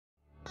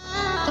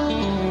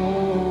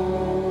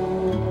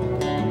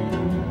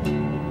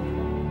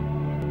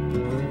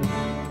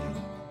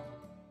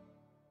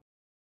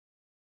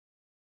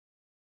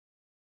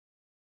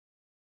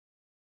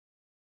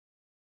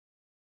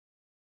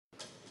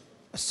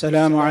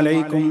السلام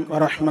عليكم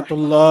ورحمة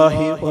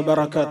الله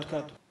وبركاته.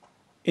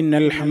 إن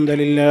الحمد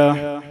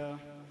لله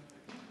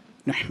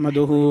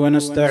نحمده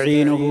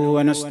ونستعينه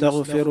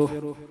ونستغفره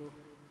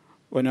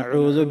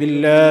ونعوذ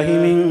بالله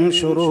من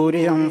شرور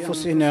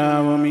أنفسنا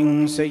ومن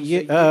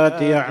سيئات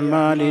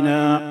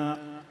أعمالنا.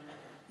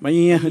 من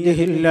يهده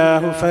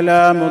الله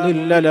فلا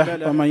مضل له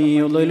ومن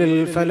يضلل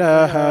فلا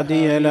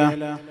هادي له.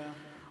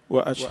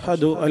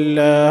 وأشهد أن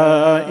لا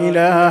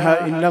إله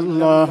إلا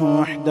الله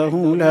وحده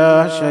لا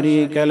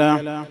شريك له.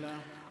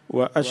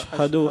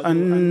 وأشهد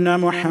أن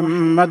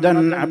محمدا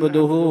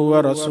عبده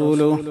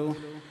ورسوله.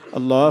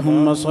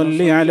 اللهم صل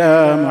على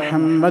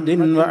محمد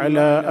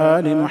وعلى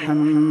آل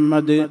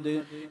محمد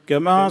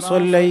كما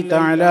صليت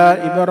على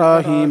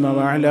إبراهيم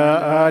وعلى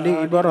آل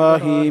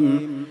إبراهيم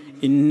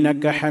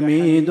إنك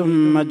حميد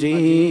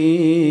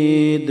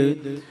مجيد.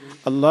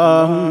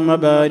 اللهم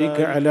بارك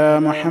على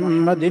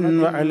محمد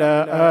وعلى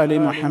آل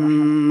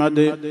محمد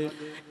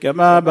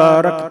كما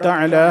باركت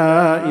على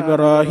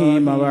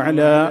إبراهيم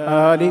وعلى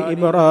آل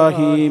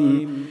إبراهيم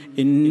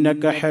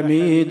إنك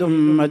حميد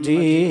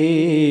مجيد.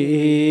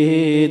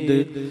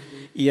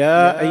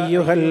 يا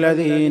أيها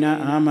الذين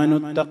آمنوا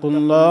اتقوا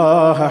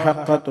الله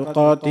حق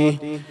تقاته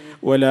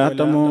ولا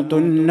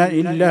تموتن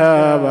إلا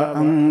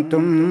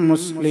وأنتم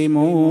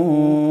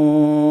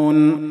مسلمون.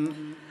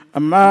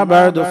 أما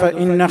بعد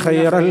فإن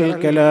خير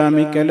الكلام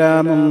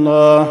كلام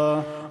الله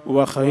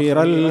وخير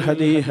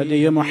الهدي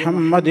هدي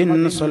محمد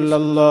صلى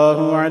الله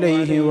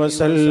عليه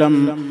وسلم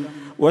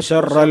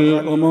وشر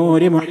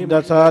الأمور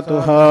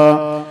محدثاتها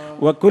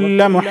وكل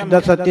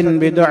محدثة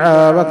بدعة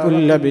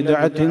وكل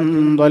بدعة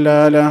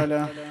ضلالة.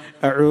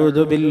 أعوذ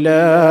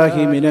بالله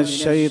من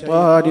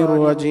الشيطان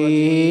الرجيم.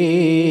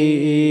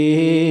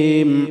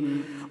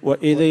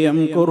 وإذ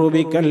يمكر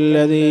بك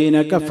الذين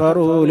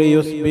كفروا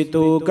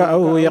ليثبتوك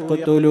أو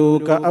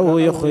يقتلوك أو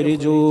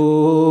يخرجوك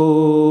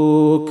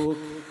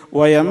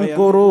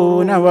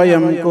ويمكرون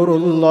ويمكر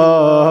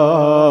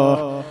الله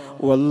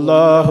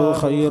والله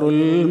خير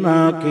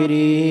الماكرين.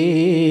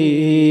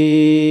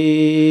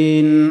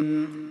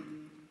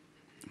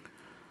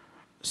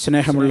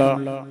 സ്നേഹമുള്ള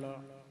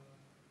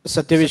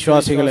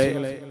സത്യവിശ്വാസികളെ,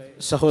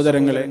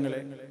 സഹോദരങ്ങളെ,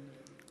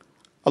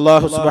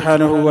 അല്ലാഹു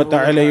സുബ്ഹാനഹു വ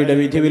തആലയുടെ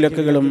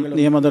വിധിവിലക്കുകളും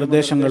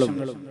നിയമനിർദ്ദേശങ്ങളും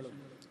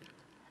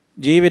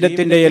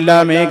ജീവിതത്തിന്റെ എല്ലാ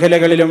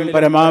മേഖലകളിലും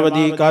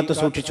പരമാവധി കാത്തു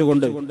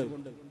സൂക്ഷിച്ചുകൊണ്ട്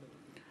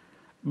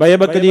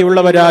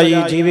ഭയഭക്തിയുള്ളവരായി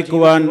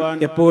ജീവിക്കുവാൻ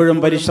എപ്പോഴും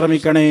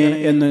പരിശ്രമിക്കണേ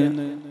എന്ന്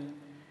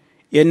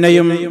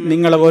എന്നെയും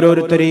നിങ്ങളെ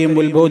ഓരോരുത്തരെയും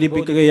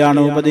ഉത്ബോധിപ്പിക്കുകയാണ്,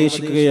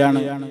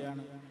 ഉപദേശിക്കുകയാണ്,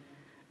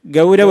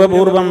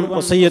 ഗൗരവപൂർവം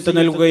വസിയ്യത്ത്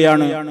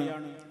നൽകുകയാണ്.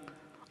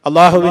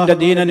 അള്ളാഹുവിന്റെ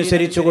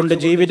ദീനനുസരിച്ചുകൊണ്ട്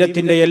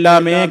ജീവിതത്തിന്റെ എല്ലാ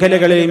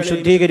മേഖലകളെയും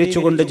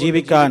ശുദ്ധീകരിച്ചുകൊണ്ട്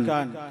ജീവിക്കാൻ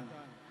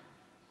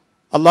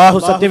അള്ളാഹു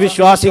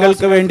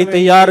സത്യവിശ്വാസികൾക്ക് വേണ്ടി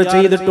തയ്യാർ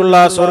ചെയ്തിട്ടുള്ള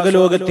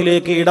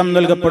സ്വർഗലോകത്തിലേക്ക് ഇടം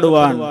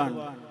നൽകപ്പെടുവാൻ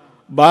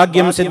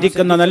ഭാഗ്യം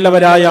സിദ്ധിക്കുന്ന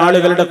നല്ലവരായ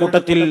ആളുകളുടെ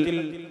കൂട്ടത്തിൽ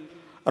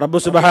റബ്ബ്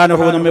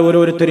സുബ്ഹാനഹു നമ്മെ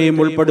ഓരോരുത്തരെയും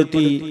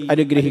ഉൾപ്പെടുത്തി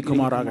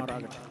അനുഗ്രഹിക്കുമാറാകട്ടെ.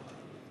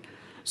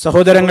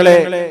 സഹോദരങ്ങളെ,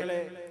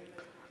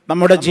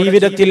 നമ്മുടെ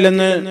ജീവിതത്തിൽ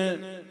നിന്ന്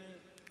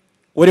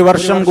ഒരു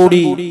വർഷം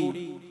കൂടി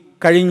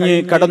കഴിഞ്ഞ്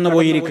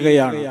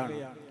കടന്നുപോയിരിക്കുകയാണ്.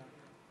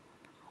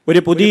 ഒരു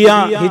പുതിയ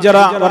ഹിജറ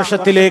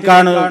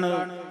വർഷത്തിലേക്കാണ്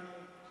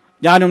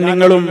ഞാനും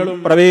നിങ്ങളും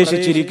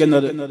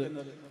പ്രവേശിച്ചിരിക്കുന്നത്.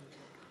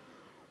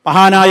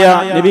 മഹാനായ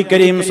നബി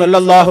കരീം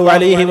സല്ലല്ലാഹു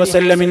അലൈഹി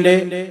വസല്ലമിന്റെ,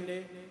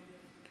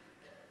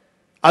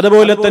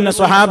 അതുപോലെ തന്നെ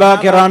സ്വഹാബാ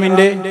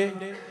കിറാമിന്റെ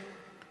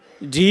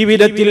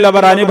ജീവിതത്തിൽ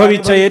അവർ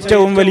അനുഭവിച്ച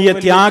ഏറ്റവും വലിയ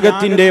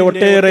ത്യാഗത്തിന്റെ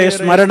ഒട്ടേറെ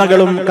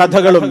സ്മരണകളും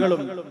കഥകളും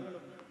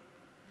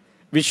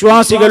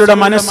വിശ്വാസികളുടെ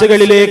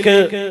മനസ്സുകളിലേക്ക്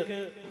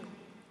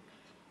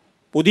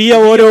പുതിയ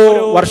ഓരോ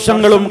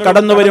വർഷങ്ങളും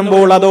കടന്നു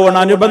വരുമ്പോൾ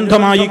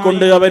അതോടനുബന്ധമായി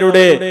കൊണ്ട്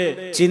അവരുടെ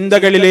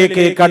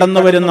ചിന്തകളിലേക്ക്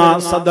കടന്നു വരുന്ന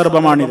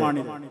സന്ദർഭമാണിത്.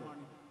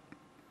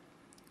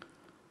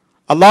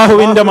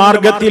 അള്ളാഹുവിന്റെ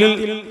മാർഗത്തിൽ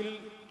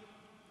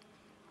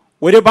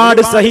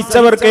ഒരുപാട്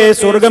സഹിച്ചവർക്ക്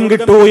സ്വർഗം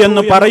കിട്ടൂ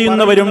എന്ന്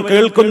പറയുന്നവരും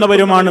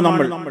കേൾക്കുന്നവരുമാണ്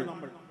നമ്മൾ.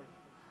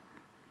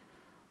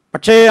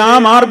 പക്ഷേ ആ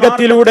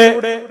മാർഗത്തിലൂടെ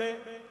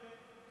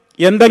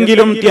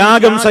എന്തെങ്കിലും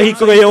ത്യാഗം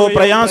സഹിക്കുകയോ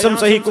പ്രയാസം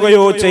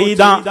സഹിക്കുകയോ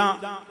ചെയ്ത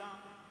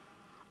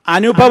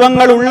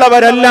അനുഭവങ്ങൾ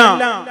ഉള്ളവരല്ല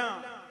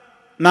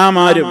നാം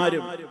ആരും.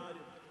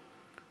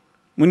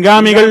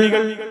 മുൻഗാമികൾ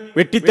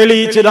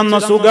വെട്ടിത്തെളിയിച്ചു തന്ന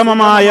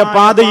സുഗമമായ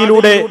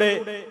പാതയിലൂടെ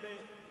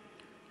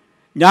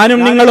ഞാനും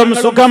നിങ്ങളും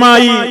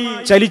സുഖമായി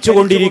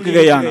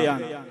ചലിച്ചുകൊണ്ടിരിക്കുകയാണ്.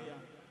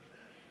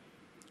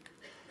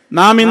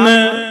 നാം ഇന്ന്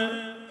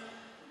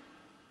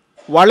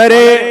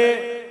വളരെ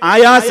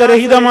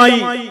ആയാസരഹിതമായി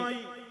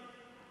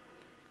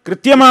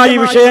കൃത്യമായി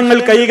വിഷയങ്ങൾ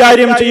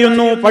കൈകാര്യം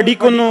ചെയ്യുന്നു,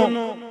 പഠിക്കുന്നു,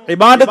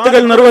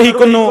 ഇബാദത്തുകൾ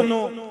നിർവഹിക്കുന്നു.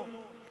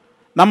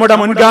 നമ്മുടെ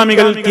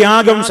മുൻഗാമികൾ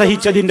ത്യാഗം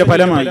സഹിച്ചതിന്റെ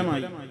ഫലമായി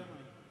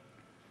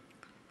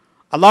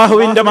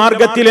അള്ളാഹുവിന്റെ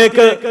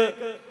മാർഗത്തിലേക്ക്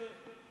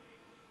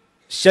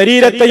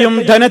ശരീരത്തെയും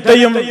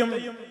ധനത്തെയും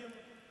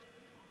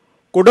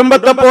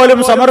കുടുംബത്തെ പോലും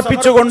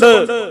സമർപ്പിച്ചുകൊണ്ട്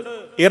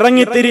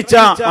ഇറങ്ങിത്തിരിച്ച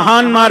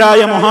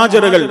മഹാന്മാരായ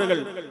മുഹാജിറുകൾ,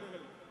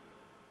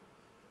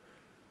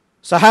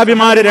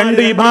 സഹാബിമാര്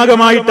രണ്ട്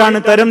വിഭാഗമായിട്ടാണ്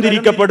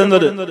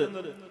തരംതിരിക്കപ്പെടുന്നത്.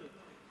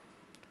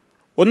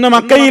 ഒന്ന്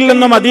മക്കയിൽ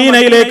നിന്ന്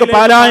മദീനയിലേക്ക്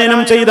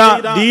പലായനം ചെയ്ത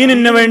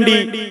ദീനിന് വേണ്ടി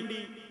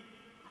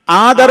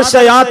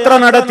ആദർശയാത്ര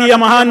നടത്തിയ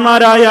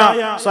മഹാന്മാരായ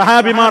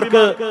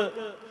സഹാബിമാർക്ക്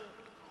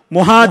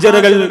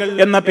മുഹാജിറുകൾ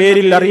എന്ന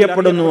പേരിൽ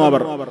അറിയപ്പെടുന്നു.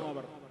 അവർ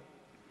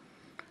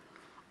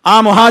ആ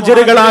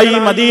മുഹാജിറുകളായി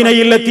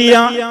മദീനയിൽ എത്തിയ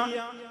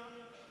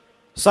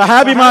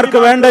സഹാബിമാർക്ക്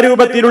വേണ്ട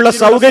രൂപത്തിലുള്ള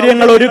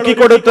സൗകര്യങ്ങൾ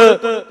ഒരുക്കിക്കൊടുത്ത്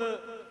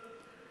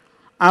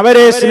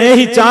അവരെ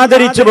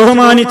സ്നേഹിച്ചാദരിച്ച്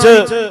ബഹുമാനിച്ച്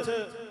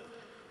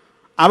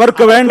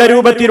അവർക്ക് വേണ്ട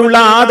രൂപത്തിലുള്ള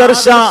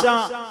ആദർശ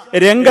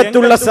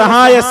രംഗത്തുള്ള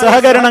സഹായ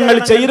സഹകരണങ്ങൾ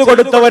ചെയ്തു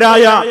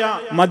കൊടുത്തവരായ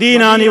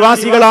മദീന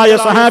നിവാസികളായ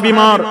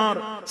സഹാബിമാർ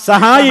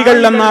സഹായികൾ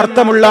എന്ന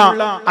അർത്ഥമുള്ള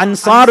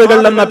അൻസാറുകൾ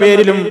എന്ന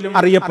പേരിലും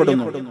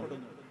അറിയപ്പെടുന്നു.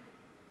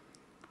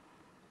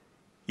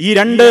 ഈ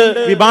രണ്ട്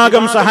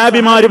വിഭാഗം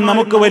സഹാബിമാരും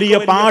നമുക്ക് വലിയ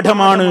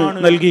പാഠമാണ്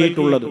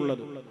നൽകിയിട്ടുള്ളത്.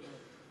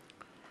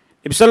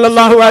 നബി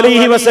സല്ലല്ലാഹു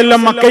അലൈഹി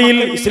വസല്ലം മക്കയിൽ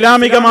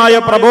ഇസ്ലാമികമായ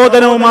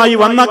പ്രബോധനവുമായി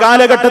വന്ന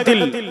കാലഘട്ടത്തിൽ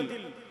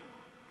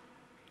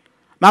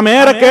നാം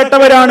ഏറെ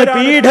കേട്ടവരാണ്.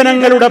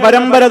 പീഡനങ്ങളുടെ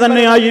പരമ്പര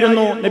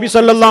തന്നെയായിരുന്നു നബി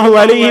സല്ലല്ലാഹു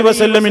അലൈഹി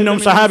വസല്ലമിനും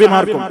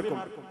സഹാബിമാർക്കും.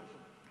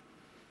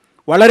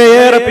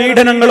 വളരെയേറെ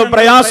പീഡനങ്ങളും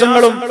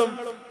പ്രയാസങ്ങളും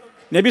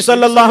നബി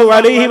സല്ലല്ലാഹു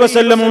അലൈഹി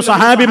വസല്ലമും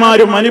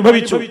സഹാബിമാരും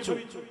അനുഭവിച്ചു.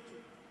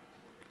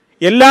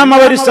 എല്ലാം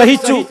അവർ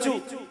സഹിച്ചു.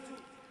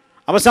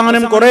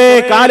 അവസാനം കുറെ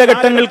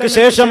കാലഘട്ടങ്ങൾക്ക്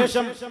ശേഷം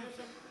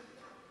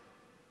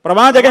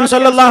പ്രവാചകൻ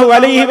സല്ലല്ലാഹു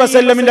അലൈഹി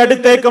വസല്ലമിന്റെ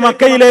അടുത്തേക്ക്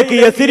മക്കയിലേക്ക്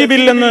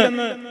യസ്രിബിൽ നിന്ന്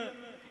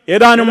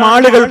ഏതാനും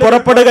ആളുകൾ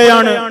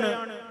പുറപ്പെടുകയാണ്.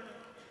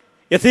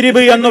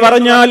 യസ്രിബ് എന്ന്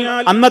പറഞ്ഞാൽ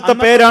അന്നത്തെ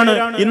പേരാണ്,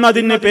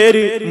 ഇന്നതിന്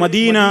പേര്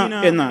മദീന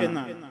എന്നാണ്.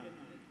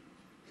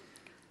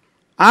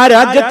 ആ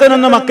രാജ്യത്ത്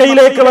നിന്ന്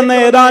മക്കയിലേക്ക് വന്ന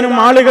ഏതാനും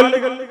ആളുകൾ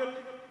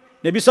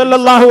നബി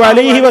സല്ലല്ലാഹു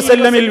അലൈഹി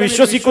വസല്ലമിൽ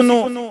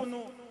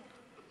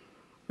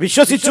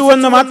വിശ്വസിച്ചു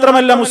എന്ന്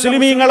മാത്രമല്ല,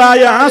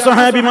 മുസ്ലിമീങ്ങളായ ആ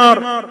സ്വഹാബിമാർ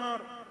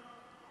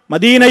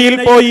മദീനയിൽ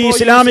പോയി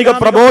ഇസ്ലാമിക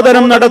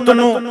പ്രബോധനം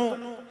നടത്തുന്നു.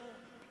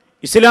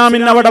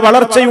 ഇസ്ലാമിന് അവിടെ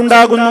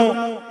വളർച്ചയുണ്ടാകുന്നു.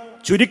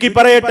 ചുരുക്കി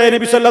പറയട്ടെ,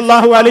 നബി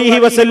സല്ലല്ലാഹു അലൈഹി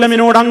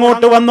വസല്ലമിനോട്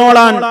അങ്ങോട്ട്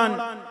വന്നോളാൻ,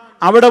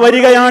 അവിടെ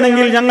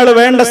വരികയാണെങ്കിൽ ഞങ്ങൾ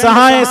വേണ്ട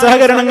സഹായ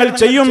സഹകരണങ്ങൾ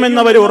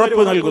ചെയ്യുമെന്നവർ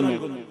ഉറപ്പ് നൽകുന്നു.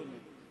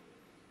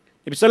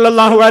 നബി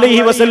സല്ലല്ലാഹു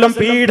അലൈഹി വസല്ലം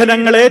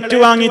പീഡനങ്ങൾ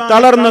ഏറ്റുവാങ്ങി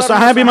തളർന്ന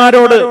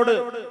സഹാബിമാരോട്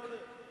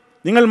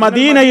നിങ്ങൾ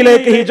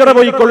മദീനയിലേക്ക് ഹിജ്റ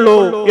പോയിക്കൊള്ളൂ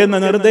എന്ന്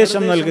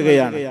നിർദ്ദേശം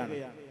നൽകുകയാണ്.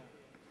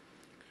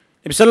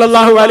 നബി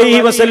സല്ലല്ലാഹു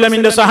അലൈഹി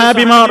വസല്ലമിന്റെ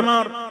സഹാബിമാർ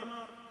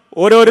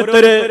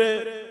ഓരോരുത്തര്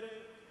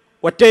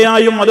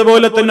ഒറ്റയായും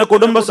അതുപോലെ തന്നെ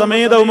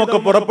കുടുംബസമേതവും ഒക്കെ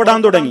പുറപ്പെടാൻ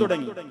തുടങ്ങി.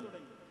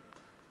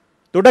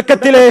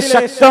 തുടക്കത്തിലെ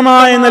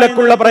ശക്തമായ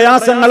നിലക്കുള്ള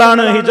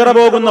പ്രയാസങ്ങളാണ് ഹിജ്റ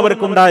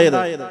പോകുന്നവർക്കുണ്ടായത്.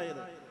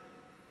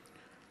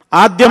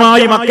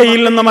 ആദ്യമായി മക്കയിൽ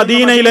നിന്ന്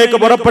മദീനയിലേക്ക്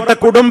പുറപ്പെട്ട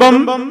കുടുംബം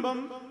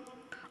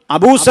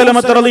അബൂ സലമ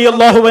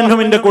റളിയല്ലാഹു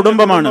അൻഹുവിന്റെ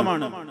കുടുംബമാണ്.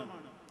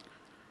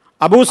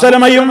 അബൂ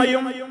സലമയും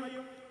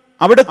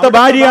അവിടുത്തെ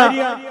ഭാര്യ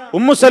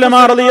ഉമ്മു സലമ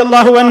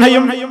റളിയല്ലാഹു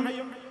അൻഹയും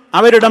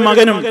അവരുടെ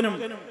മകനും.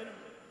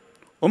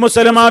 ഉമ്മു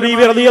സലമ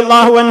ബീവി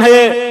റളിയല്ലാഹു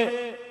അൻഹയെ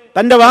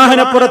തന്റെ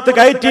വാഹനപ്പുറത്ത്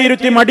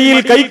കയറ്റിയിരുത്തി മടിയിൽ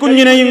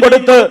കൈക്കുഞ്ഞിനെയും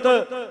കൊടുത്ത്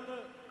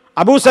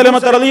അബൂ സലമ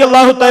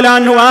റളിയല്ലാഹു തആല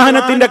അൻഹു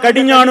വാഹനത്തിന്റെ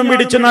കടിഞ്ഞാണും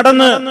പിടിച്ച്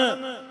നടന്ന്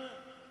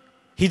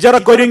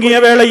ഹിജ്റക്കൊരുങ്ങിയ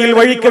വേളയിൽ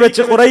വഴിക്ക്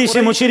വെച്ച് ഖുറൈശി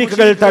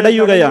മുശ്രിക്കുകൾ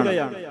തടയുകയാണ്.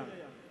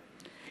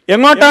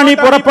 എങ്ങോട്ടാണ് ഈ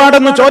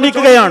പുറപ്പാടെന്ന്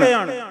ചോദിക്കുകയാണ്.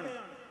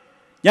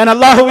 ഞാൻ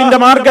അല്ലാഹുവിന്റെ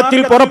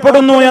മാർഗത്തിൽ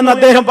പുറപ്പെടുന്നു എന്ന്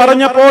അദ്ദേഹം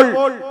പറഞ്ഞപ്പോൾ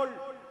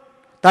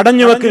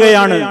തടഞ്ഞു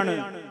വെക്കുകയാണ്.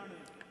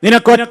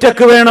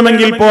 നിനക്കൊറ്റക്ക്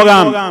വേണമെങ്കിൽ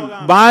പോകാം,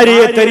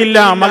 ഭാര്യയെ തരില്ല,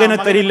 മകനെ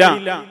തരില്ല.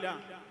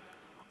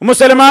 ഉമ്മു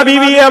സലമ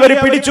ബീവിയെ അവർ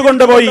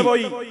പിടിച്ചുകൊണ്ടുപോയി.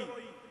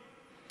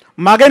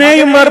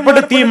 മകനെയും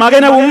വേർപ്പെടുത്തി,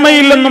 മകനെ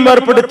ഉമ്മയിൽ നിന്നും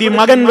വേർപ്പെടുത്തി.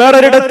 മകൻ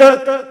വേറൊരിടത്ത്,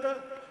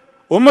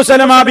 ഉമ്മു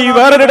സലമ ബീവി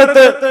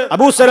വേറൊരിടത്ത്.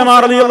 അബൂ സലമ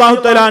റളിയല്ലാഹു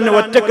തആല അൻഹു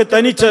ഒറ്റക്ക്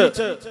തനിച്ച്,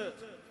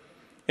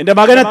 എന്റെ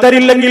മകനെ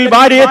തരില്ലെങ്കിൽ,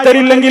 ഭാര്യയെ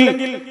തരില്ലെങ്കിൽ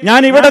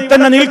ഞാൻ ഇവിടെ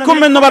തന്നെ നിൽക്കും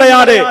എന്ന്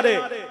പറയാതെ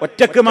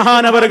ഒറ്റക്ക്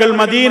മഹാനവറുകൾ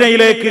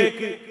മദീനയിലേക്ക്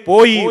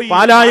പോയി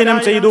പലായനം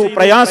ചെയ്തു,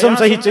 പ്രയാസം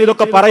സഹിച്ചു.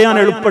 ഇതൊക്കെ പറയാൻ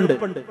എളുപ്പമുണ്ട്.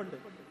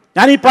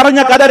 ഞാൻ ഈ പറഞ്ഞ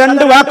കഥ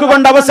രണ്ട്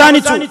വാക്കുകൊണ്ട്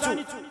അവസാനിച്ചു.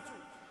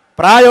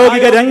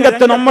 പ്രായോഗിക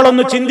രംഗത്ത്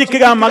നമ്മളൊന്ന്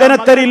ചിന്തിക്കുക. മകനെ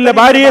തരില്ല,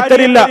 ഭാര്യയെ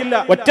തരില്ല,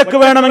 ഒറ്റക്ക്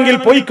വേണമെങ്കിൽ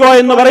പോയിക്കോ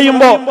എന്ന്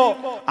പറയുമ്പോ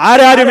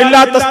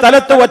ആരാരുമില്ലാത്ത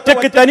സ്ഥലത്ത്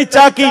ഒറ്റക്ക്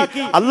തനിച്ചാക്കി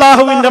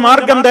അള്ളാഹുവിന്റെ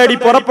മാർഗം തേടി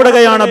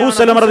പുറപ്പെടുകയാണ് അബൂ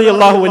സലമ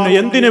റളിയല്ലാഹു അൻഹു.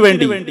 എന്തിനു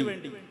വേണ്ടി?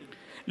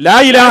 ലാ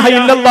ഇലാഹ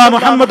ഇല്ലല്ലാഹ്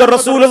മുഹമ്മദുർ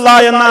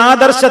റസൂലുള്ളാഹ് എന്ന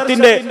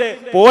ആദർശത്തിന്റെ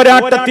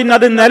പോരാട്ടത്തിന്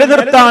അത്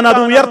നിലനിർത്താൻ, അത്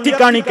ഉയർത്തി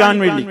കാണിക്കാൻ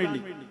വേണ്ടി.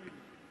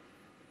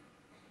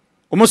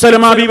 ഉമ്മു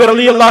സലമ ബീവി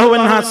റളിയല്ലാഹു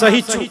അൻഹ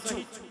സഹിച്ചു.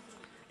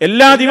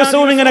 എല്ലാ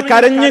ദിവസവും ഇങ്ങനെ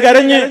കരഞ്ഞ്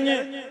കരഞ്ഞ്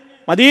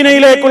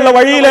മദീനയിലേക്കുള്ള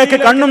വഴിയിലേക്ക്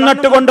കണ്ണും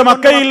നട്ടുകൊണ്ട്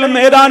മക്കയിൽ നിന്ന്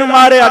ഏതാനും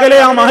ആരെ അകലെ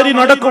ആ മഹരി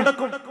നടക്കും.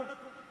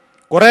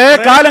 കുറെ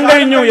കാലം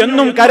കഴിഞ്ഞു,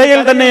 എന്നും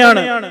കരയിൽ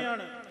തന്നെയാണ്.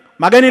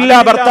 മകനില്ല,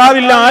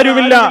 ഭർത്താവില്ല,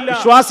 ആരുമില്ല.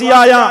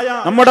 വിശ്വാസിയായ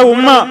നമ്മുടെ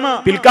ഉമ്മ,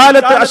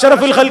 പിൽക്കാലത്ത്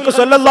അഷ്റഫുൽ ഖൽഖ്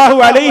സല്ലല്ലാഹു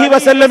അലൈഹി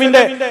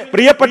വസല്ലമിന്റെ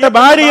പ്രിയപ്പെട്ട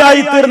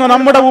ഭാര്യയായി തീർന്ന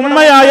നമ്മുടെ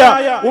ഉമ്മയായ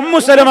ഉമ്മു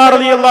സലമ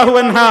റളിയല്ലാഹു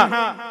അൻഹ,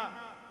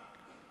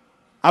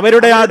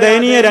 അവരുടെ ആ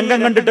ദയനീയ രംഗം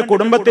കണ്ടിട്ട്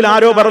കുടുംബത്തിൽ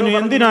ആരോ പറഞ്ഞു,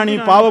 എന്തിനാണ് ഈ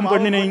പാവം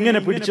പെണ്ണിനെ ഇങ്ങനെ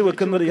പിടിച്ചു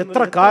വെക്കുന്നത്?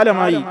 എത്ര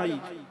കാലമായി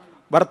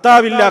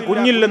ഭർത്താവില്ല,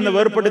 കുഞ്ഞില്ലെന്ന്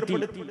വേർപ്പെടുത്തി.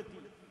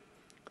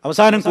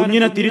 അവസാനം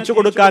കുഞ്ഞിനെ തിരിച്ചു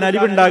കൊടുക്കാൻ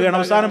അരിവുണ്ടാകുകയാണ്.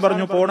 അവസാനം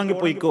പറഞ്ഞു പോണെങ്കിൽ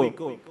പോയിക്കോ.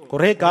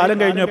 കുറെ കാലം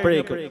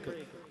കഴിഞ്ഞപ്പോഴേക്ക്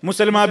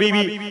മുസൽമാ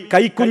ബീവി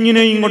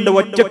കൈക്കുഞ്ഞിനെയും കൊണ്ട്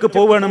ഒറ്റക്ക്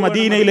പോവാണ്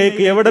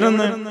മദീനയിലേക്ക്. എവിടെ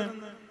നിന്ന്?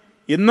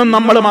 ഇന്നും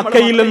നമ്മൾ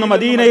മക്കയിൽ നിന്ന്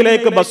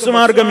മദീനയിലേക്ക് ബസ്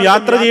മാർഗം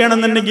യാത്ര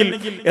ചെയ്യണമെന്നുണ്ടെങ്കിൽ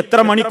എത്ര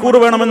മണിക്കൂർ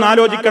വേണമെന്ന്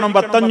ആലോചിക്കണം.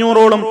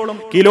 500ഓളം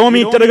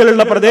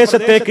കിലോമീറ്ററുകളുള്ള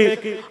പ്രദേശത്തേക്ക്.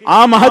 ആ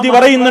മഹദി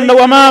പറയുന്നുണ്ട്,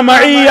 വമാ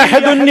മഈ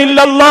അഹദുൻ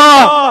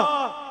ഇല്ലല്ലാഹ്,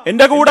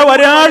 എന്റെ കൂടെ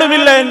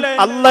ഒരാളുമില്ല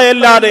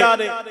അല്ലാഹയല്ലാതെ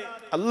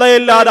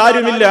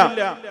ആരുമില്ല.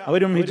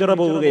 അവരും ഹിജ്റ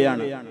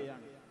പോവുകയാണ്.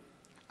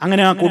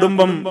 അങ്ങനെ ആ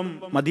കുടുംബം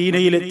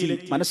മദീനയിലെത്തി.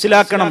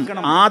 മനസ്സിലാക്കണം,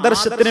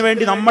 ആദർശത്തിന്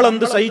വേണ്ടി നമ്മൾ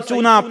എന്ത് സഹിച്ചു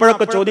എന്നാ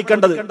അപ്പോഴൊക്കെ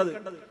ചോദിക്കേണ്ടത്.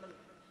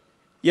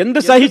 എന്ത്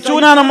സഹിച്ചു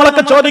എന്നാ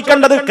നമ്മളൊക്കെ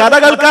ചോദിക്കേണ്ടത്, കഥ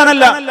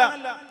കേൾക്കാനല്ല.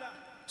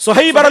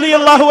 സുഹൈബ്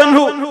റളിയല്ലാഹു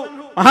അൻഹു,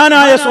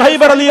 മഹാനായ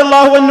സുഹൈബ്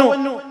റളിയല്ലാഹു അൻഹു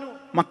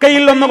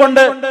മക്കയിൽ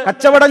ഒന്നുകൊണ്ട്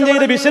കച്ചവടം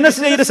ചെയ്ത്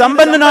ബിസിനസ് ചെയ്ത്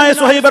സമ്പന്നനായ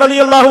സുഹൈബ്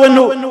റളിയല്ലാഹു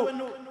അൻഹു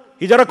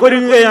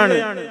ഹിജ്റക്കൊരുങ്ങുകയാണ്.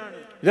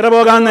 ഹിജ്റ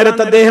പോകാൻ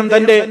നേരത്ത് അദ്ദേഹം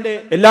തന്റെ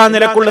എല്ലാ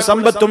നിലക്കുള്ള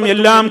സമ്പത്തും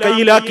എല്ലാം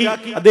കയ്യിലാക്കി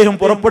അദ്ദേഹം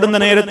പുറപ്പെടുന്ന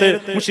നേരത്ത്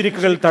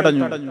മുശ്രിക്കുകൾ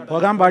തടഞ്ഞു.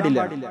 പോകാൻ പാടില്ല.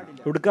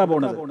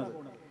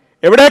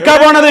 എവിടേക്കാ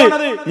പോണത്?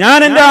 ഞാൻ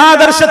എന്റെ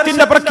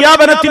ആദർശത്തിന്റെ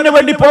പ്രഖ്യാപനത്തിന്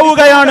വേണ്ടി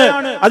പോവുകയാണ്,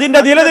 അതിന്റെ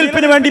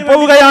നിലനിൽപ്പിന് വേണ്ടി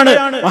പോവുകയാണ്.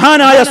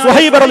 മഹാനായ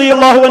സുഹൈബ്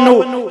റളിയല്ലാഹു അൻഹു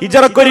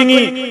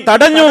ഹിജ്റക്കൊരുങ്ങി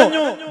തടഞ്ഞു.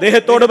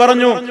 അദ്ദേഹത്തോട്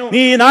പറഞ്ഞു,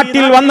 നീ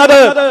നാട്ടിൽ വന്നത്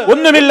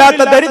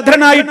ഒന്നുമില്ലാത്ത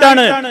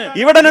ദരിദ്രനായിട്ടാണ്.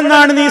 ഇവിടെ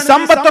നിന്നാണ് നീ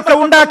സമ്പത്തൊക്കെ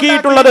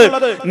ഉണ്ടാക്കിയിട്ടുള്ളത്.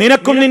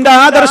 നിനക്കും നിന്റെ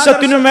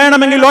ആദർശത്തിനും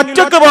വേണമെങ്കിൽ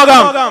ഒറ്റക്ക്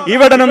പോകാം.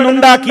 ഇവിടെ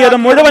നിന്നുണ്ടാക്കിയത്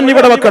മുഴുവൻ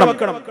ഇവിടെ വെക്കണം.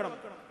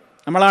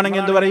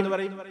 നമ്മളാണെങ്കിൽ എന്ത് പറയും?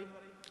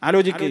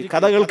 ആലോചിക്ക്.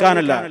 കഥ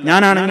കേൾക്കാനല്ല.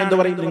 ഞാനാണെങ്കിൽ എന്ത്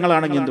പറയും?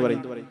 നിങ്ങളാണെങ്കിൽ എന്ത്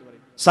പറയും?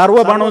 സർവ്വ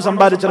പണവും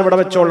സമ്പാദിച്ചത് ഇവിടെ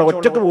വെച്ചോളാം,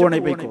 ഒറ്റക്ക് പോകണേ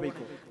പോയിക്കോ.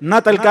 എന്നാ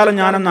തൽക്കാലം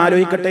ഞാനൊന്ന്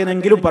ആലോചിക്കട്ടെ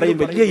എന്നെങ്കിലും പറയും.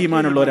 വലിയ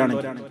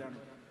ഈമാനുള്ളവരാണെങ്കിൽ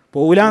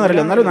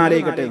പോകൂലെന്നറിയില്ല, എന്നാലും ഒന്ന്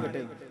ആലോചിക്കട്ടെ.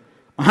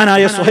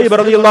 മഹാനായ സുഹൈബ്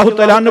റളിയല്ലാഹു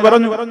തആല അൻഹു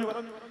പറഞ്ഞു,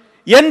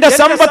 എന്റെ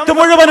സമ്പത്ത്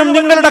മുഴുവനും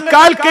നിങ്ങളുടെ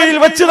കാൽ കീഴിൽ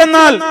വെച്ച്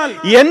തന്നാൽ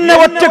എന്നെ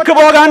ഒറ്റക്ക്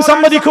പോകാൻ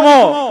സമ്മതിക്കുമോ?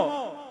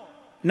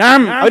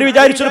 നാം അവർ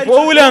വിചാരിച്ചത്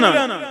പോകൂലെന്ന്.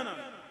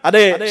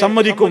 അതെ,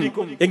 സമ്മതിക്കും.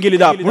 എങ്കിൽ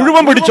ഇതാ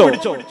മുഴുവൻ പിടിച്ചോ.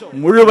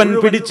 മുഴുവൻ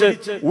പിടിച്ച്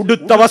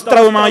ഉടുത്ത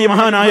വസ്ത്രവുമായി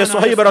മഹാനായ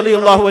സുഹൈബ്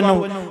റളിയല്ലാഹു അൻഹു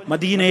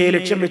മദീനയെ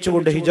ലക്ഷ്യം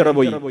വെച്ചുകൊണ്ട് ഹിജ്റ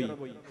പോയി.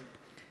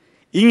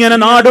 ഇങ്ങനെ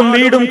നാടും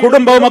വീടും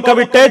കുടുംബവും ഒക്കെ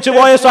വിട്ടേച്ചു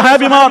പോയ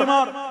സ്വഹാബിമാർ,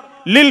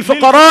 ലിൽ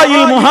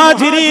ഫുഖറാഇൽ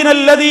മുഹാജിരീന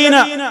അല്ലദീന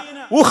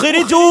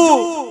ഉഖ്രിജൂ,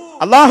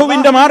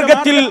 അല്ലാഹുവിന്റെ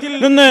മാർഗ്ഗത്തിൽ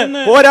നിന്ന്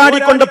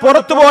പോരാടിക്കൊണ്ട്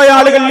പുറത്തുപോയ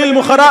ആളുകൾ,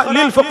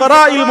 ലിൽ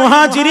ഫുഖറാഇൽ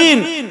മുഹാജിരീൻ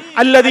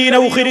അല്ലദീന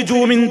ഉഖ്രിജൂ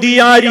മിൻ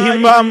ദിയാരിഹിം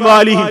വ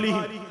അംവാലിഹിം,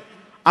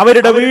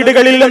 അവരുടെ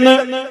വീടുകളിൽ നിന്ന്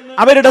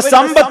അവരുടെ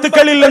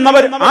സമ്പത്തുകളിൽ നിന്ന്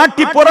അവർ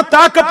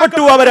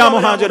ആട്ടിപ്പുറത്താക്കപ്പെട്ടു. അവരാ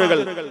മുഹാജിറുകൾ.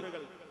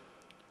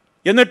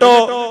 എന്നിട്ടോ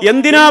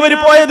എന്തിനാ അവർ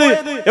പോയത്?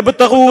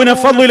 യബ്തഗൂന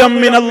ഫദ്ലൻ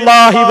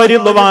മിനല്ലാഹി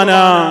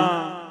വരിദ്വാനാ,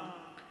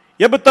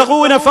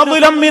 യബ്തഗൂന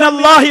ഫദ്ലൻ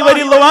മിനല്ലാഹി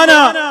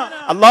വരിദ്വാനാ,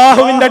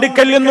 അല്ലാഹുവിന്റെ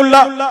അടുക്കൽ നിന്നുള്ള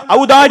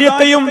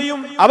ഔദാര്യത്തെയും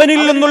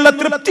അവനിൽ നിന്നുള്ള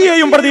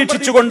തൃപ്തിയെയും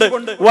പ്രതീക്ഷിച്ചുകൊണ്ട്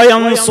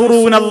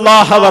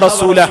വയൻസുറൂനല്ലാഹ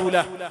വറസൂലഹു,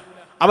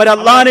 അവർ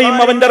അല്ലാഹുവിനെയും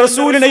അവന്റെ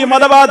റസൂലിനെയും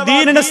അഥവാ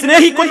ദീനിനെ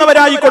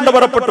സ്നേഹിക്കുന്നവരായി കൊണ്ട്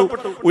പുറപ്പെട്ടു.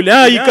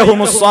 ഉലൈക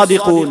ഹുമുസ്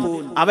സാദിഖൂൻ,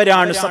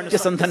 അവരാണ്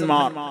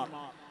സത്യസന്ധന്മാർ.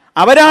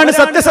 അവരാണ്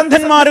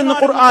സത്യസന്ധന്മാർ എന്ന്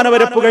ഖുർആൻ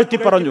അവരെ പുകഴ്ത്തി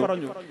പറഞ്ഞു.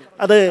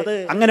 അത്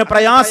അങ്ങനെ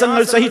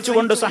പ്രയാസങ്ങൾ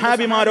സഹിച്ചുകൊണ്ട്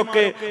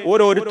സഹാബിമാരൊക്കെ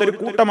ഓരോരുത്തർ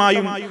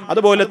കൂട്ടമായും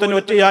അതുപോലെ തന്നെ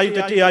ഒറ്റയായും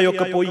തെറ്റയായും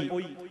ഒക്കെ പോയി.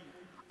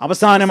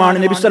 അവസാനമാണ്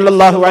നബി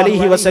സല്ലല്ലാഹു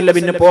അലൈഹി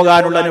വസല്ലമിന്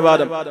പോകാനുള്ള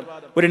അനുവാദം.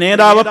 ഒരു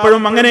നേതാവ്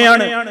എപ്പോഴും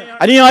അങ്ങനെയാണ്.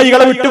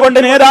 അനുയായികളെ വിട്ടുകൊണ്ട്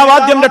നേതാവ്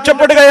ആദ്യം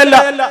രക്ഷപ്പെടുകയല്ല.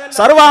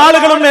 സർവ്വ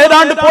ആളുകളും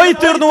ഏതാണ്ട് പോയി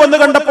തീർന്നു എന്ന്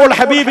കണ്ടപ്പോൾ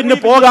ഹബീബിന്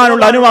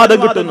പോകാനുള്ള അനുവാദം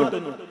കിട്ടുന്നു.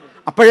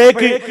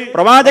 അപ്പോഴേക്ക്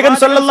പ്രവാചകൻ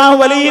സല്ലല്ലാഹു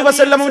അലൈഹി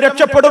വസല്ലം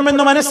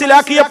രക്ഷപ്പെടുമെന്ന്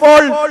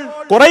മനസ്സിലാക്കിയപ്പോൾ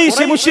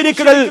ഖുറൈശ്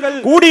മുശ്രിക്കുകൾ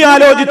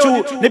കൂടിയാലോചിച്ചു,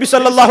 നബി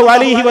സല്ലല്ലാഹു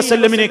അലൈഹി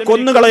വസല്ലമിനെ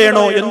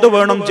കൊന്നുകളയണോ, എന്തു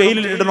വേണം,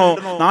 ജയിലിൽ ഇടണോ,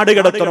 നാട്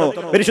കടത്തണോ?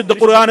 പരിശുദ്ധ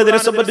ഖുർആൻ ഇതിനെ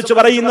സംബന്ധിച്ച്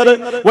പറയുന്നത്,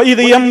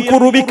 വഇദ്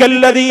യംകുറു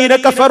ബികല്ലദീന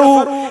കഫറൂ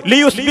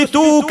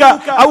ലിയുസ്ബിതൂക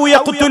ഔ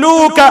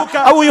യഖ്തുലൂക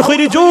ഔ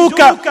യുഖ്രിജൂക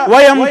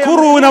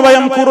വയംകുറൂന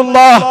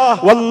വയംകുറുല്ലാഹ്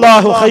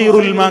വല്ലാഹു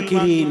ഖൈറുൽ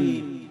മാകിരീൻ.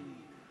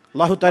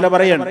 അല്ലാഹു തആല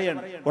പറയാണ്,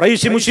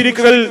 ഖുറൈശി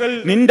മുശ്രിക്കുകൾ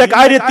നിന്റെ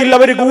കാര്യത്തിൽ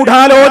അവർ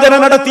ഗൂഢാലോചന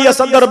നടത്തിയ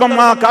സന്ദർഭം,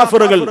 ആ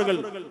കാഫിറുകൾ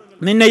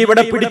നിന്നെ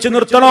ഇവിടെ പിടിച്ചു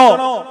നിർത്തണോ,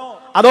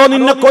 അതോ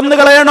നിന്നെ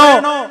കൊന്നുകളയണോ,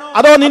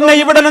 അതോ നിന്നെ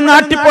ഇവിടെ നിന്ന്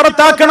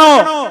ആട്ടിപ്പുറത്താക്കണോ?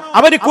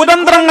 അവര്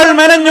കുതന്ത്രങ്ങൾ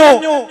മെനഞ്ഞു.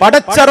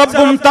 പടച്ച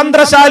റബ്ബും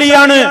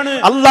തന്ത്രശാലിയാണ്.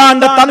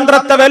 അല്ലാഹുവിന്റെ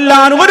തന്ത്രത്തെ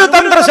വെല്ലാൻ ഒരു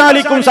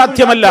തന്ത്രശാലിക്കും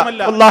സാധ്യമല്ല.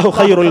 അല്ലാഹു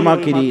ഖൈറുൽ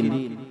മാകിരീൻ.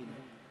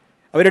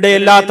 അവരുടെ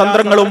എല്ലാ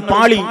തന്ത്രങ്ങളും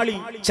പാളി.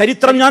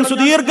 ചരിത്രം ഞാൻ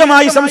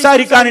സുദീർഘമായി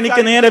സംസാരിക്കാൻ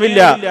എനിക്ക്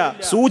നേരമില്ല,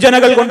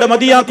 സൂചനകൾ കൊണ്ട്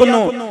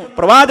മതിയാക്കുന്നു.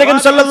 പ്രവാചകൻ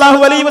സല്ലല്ലാഹു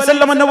അലൈഹി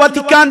വസല്ലം എന്നെ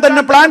വധിക്കാൻ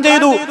തന്നെ പ്ലാൻ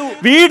ചെയ്തു.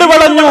 വീട്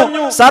വളഞ്ഞു.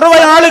 സർവ്വ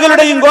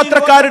ആളുകളുടെയും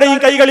ഗോത്രക്കാരുടെയും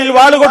കൈകളിൽ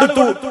വാള്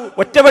കൊടുത്തു.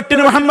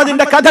 ഒറ്റവെട്ടിന്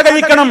മുഹമ്മദിന്റെ കഥ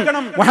കഴിക്കണം.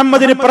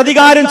 മുഹമ്മദിന്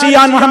പ്രതികാരം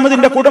ചെയ്യാൻ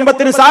മുഹമ്മദിന്റെ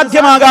കുടുംബത്തിന്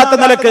സാധ്യമാകാത്ത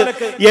നിലക്ക്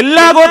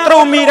എല്ലാ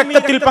ഗോത്രവും ഈ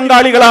രക്തത്തിൽ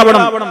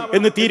പങ്കാളികളാവണം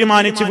എന്ന്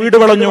തീരുമാനിച്ച് വീട്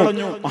വളഞ്ഞു.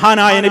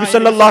 മഹാനായ നബി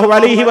സല്ലല്ലാഹു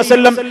അലൈഹി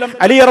വസല്ലം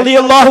അലി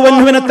റളിയല്ലാഹു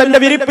അൻഹുവിനെ തന്റെ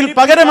വിരിപ്പിൽ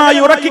പകരമായി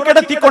ഉറക്കി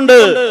കിടത്തിക്കൊണ്ട്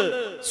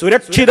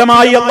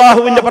സുരക്ഷിതമായി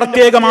അള്ളാഹുവിന്റെ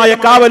പ്രത്യേകമായ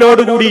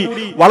കാവലോടുകൂടി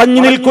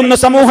വളഞ്ഞു നിൽക്കുന്ന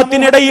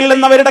സമൂഹത്തിനിടയിൽ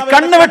നിന്നവരുടെ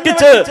കണ്ണ്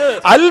വെട്ടിച്ച്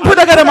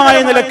അത്ഭുതകരമായ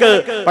നിലക്ക്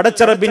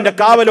പടച്ചറബിന്റെ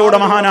കാവലോടെ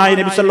മഹാനായ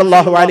നബി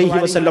സല്ലല്ലാഹു അലൈഹി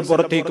വസല്ലം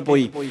പുറത്തേക്ക്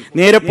പോയി.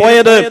 നേരെ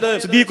പോയത്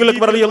സിദ്ദീഖുൽ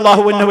അക്ബർ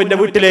റളിയല്ലാഹു അൻഹുവിന്റെ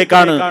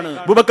വീട്ടിലേക്കാണ്.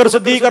 അബൂബക്കർ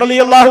സിദ്ദീഖ്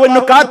റളിയല്ലാഹു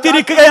അൻഹു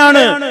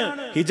കാത്തിരിക്കുകയാണ്.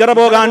 ഹിജറ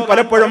പോകാൻ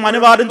പലപ്പോഴും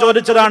അനുവാദം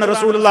ചോദിച്ചതാണ്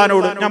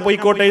റസൂലുള്ളാഹിനോട്, ഞാൻ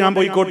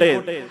പോയിക്കോട്ടെ.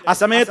 ആ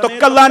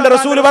സമയത്തൊക്കെ അല്ലാഹുവിന്റെ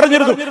റസൂൽ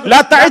പറഞ്ഞിരുന്നു, ലാ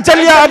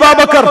തഅജൽ യാ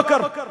അബൂബക്കർ,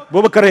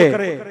 അബൂബക്കറേ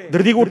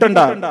ധൃതി കൂട്ടണ്ട,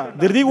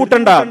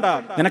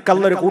 നിനക്ക്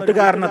അല്ലാഹ് ഒരു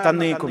കൂട്ടുകാരനെ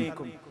തന്നേക്കും,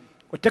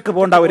 ഒറ്റക്ക്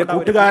പോണ്ട, ഒരു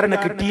കൂട്ടുകാരനെ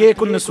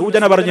കിട്ടിയേക്കുന്ന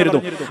സൂചന പറഞ്ഞിരുന്നു.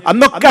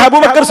 അന്നൊക്കെ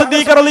അബൂബക്കർ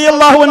സിദ്ദീഖ്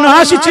റളിയല്ലാഹു അൻഹു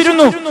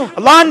ആശിച്ചിരുന്നു,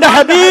 അല്ലാഹുവിന്റെ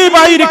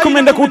ഹബീബായിരിക്കും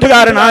എന്റെ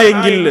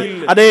കൂട്ടുകാരനായെങ്കിൽ.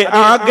 അതെ,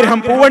 ആ ആഗ്രഹം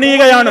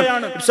പൂവണിയുകയാണ്.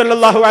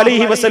 സല്ലല്ലാഹു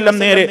അലൈഹി വസല്ലം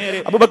നേരെ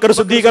അബൂബക്കർ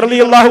സിദ്ദീഖ്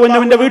റളിയല്ലാഹു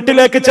അൻഹുവിന്റെ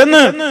വീട്ടിലേക്ക്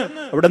ചെന്ന്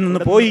അവിടെ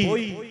നിന്ന് പോയി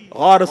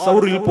ഗാർ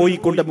സൗറിൽ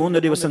പോയിക്കൊണ്ട്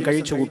 3 ദിവസം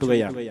കഴിച്ചു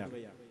കൂട്ടുകയാണ്.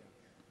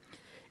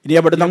 ഇനി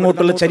അവിടുന്ന്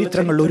അങ്ങോട്ടുള്ള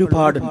ചരിത്രങ്ങൾ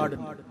ഒരുപാടുണ്ട്,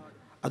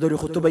 അതൊരു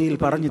ഖുതുബയിൽ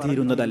പറഞ്ഞു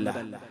തീരുന്നതല്ല.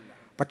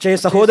 പക്ഷേ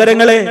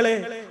സഹോദരങ്ങളെ,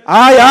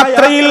 ആ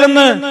യാത്രയിൽ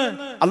നിന്ന്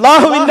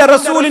അള്ളാഹുവിന്റെ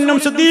റസൂലിനും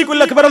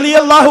സിദ്ദീഖുൽ അക്ബർ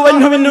റളിയല്ലാഹു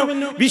അൻഹുവിനും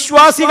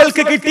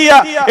വിശ്വാസികൾക്ക് കിട്ടിയ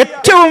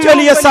ഏറ്റവും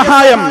വലിയ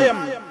സഹായം,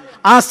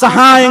 ആ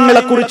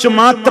സഹായങ്ങളെ കുറിച്ച്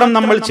മാത്രം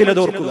നമ്മൾ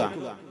ചിലതോർക്കുക.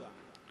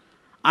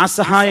 ആ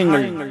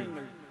സഹായങ്ങൾ,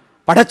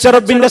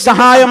 പടച്ചറബിന്റെ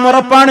സഹായം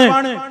ഉറപ്പാണ്.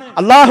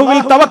 അള്ളാഹുവിൽ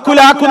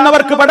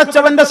തവക്കുലാക്കുന്നവർക്ക്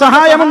പടച്ചവന്റെ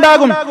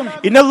സഹായമുണ്ടാകും.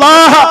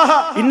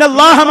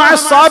 ഇന്നല്ലാഹ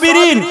മഅസ്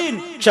സാബിരീൻ,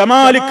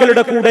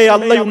 ക്ഷമാലുക്കളുടെ കൂടെ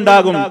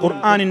അള്ളയുണ്ടാകും.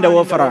 ഖുർആനിന്റെ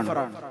ഓഫറാണ്,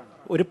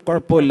 ഒരു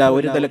കുഴപ്പമില്ല,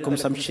 ഒരു തലക്കും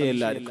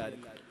സംശയമില്ല.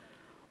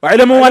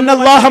 വഅലമു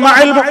അന്നല്ലാഹ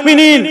മഅൽ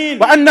മുഅ്മിനീൻ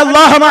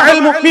വഅന്നല്ലാഹ മഅൽ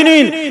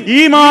മുഅ്മിനീൻ,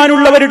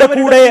 ഈമാനുള്ളവരുടെ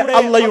കൂടെ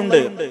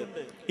അള്ളയുണ്ട്.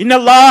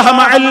 ഇന്നല്ലാഹ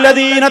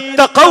മഅല്ലദീന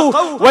തഖൗ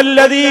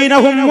വല്ലദീന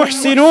ഹും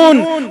മുഹ്സിനൂൻ,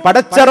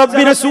 പടച്ച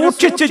റബ്ബിനെ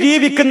സൂക്ഷിച്ച്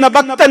ജീവിക്കുന്ന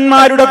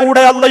ഭക്തന്മാരുടെ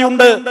കൂടെ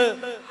അള്ളയുണ്ട്.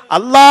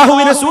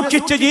 അള്ളാഹുവിനെ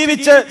സൂക്ഷിച്ച്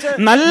ജീവിച്ച്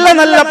നല്ല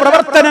നല്ല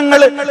പ്രവർത്തനങ്ങൾ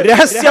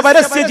രഹസ്യ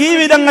പരസ്യ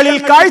ജീവിതങ്ങളിൽ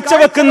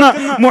കാഴ്ചവെക്കുന്ന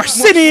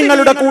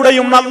മുഹ്സിനീങ്ങളുടെ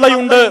കൂടെയും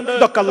അള്ളയുണ്ട്.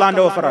 ഇതൊക്കെ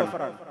അള്ളാന്റെ ഓഫറാണ്.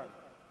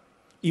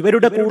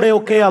 ഇവരുടെ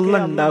കൂടെയൊക്കെ അള്ള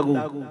ഉണ്ടാകൂ.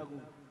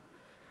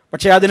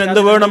 പക്ഷെ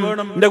അതിനെന്ത് വേണം?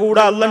 എന്റെ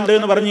കൂടെ അള്ളുണ്ട്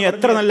എന്ന് പറഞ്ഞ്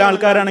എത്ര നല്ല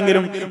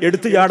ആൾക്കാരാണെങ്കിലും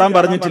എടുത്തു ചാടാൻ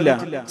പറഞ്ഞിട്ടില്ല.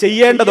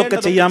 ചെയ്യേണ്ടതൊക്കെ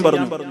ചെയ്യാൻ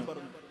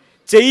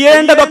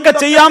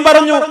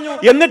പറഞ്ഞു.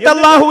 എന്നിട്ട്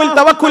അല്ലാഹുവിൽ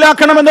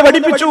തവക്കുലാക്കണമെന്ന്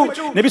പഠിപ്പിച്ചു.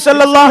 നബി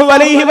സല്ലല്ലാഹു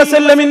അലൈഹി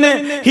വസല്ലമിന്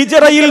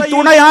ഹിജറയിൽ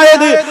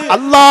തുണയായത്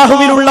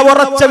അല്ലാഹുവിലുള്ള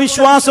ഉറച്ച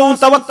വിശ്വാസവും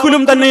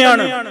തവക്കുലും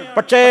തന്നെയാണ്.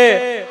 പക്ഷേ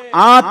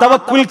ആ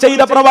തവക്കുൽ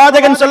ചെയ്ത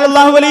പ്രവാചകൻ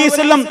സല്ലല്ലാഹു അലൈഹി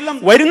വസല്ലം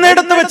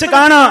വരുന്നിടത്ത് വെച്ച്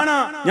കാണാ,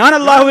 ഞാൻ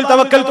അല്ലാഹുവിൽ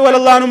തവക്കൽതു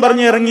അലല്ലാഹും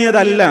പറഞ്ഞ്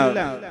ഇറങ്ങിയതല്ല.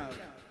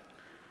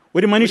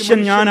 ഒരു മനുഷ്യൻ,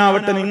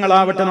 ഞാനാവട്ടെ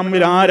നിങ്ങളാവട്ടെ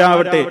നമ്മിൽ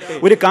ആരാവട്ടെ,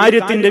 ഒരു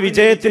കാര്യത്തിന്റെ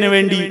വിജയത്തിന്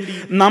വേണ്ടി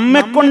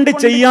നമ്മെ കൊണ്ട്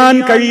ചെയ്യാൻ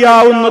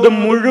കഴിയാവുന്നത്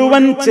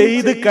മുഴുവൻ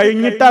ചെയ്ത്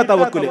കഴിഞ്ഞിട്ടാ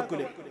തവക്കുല്.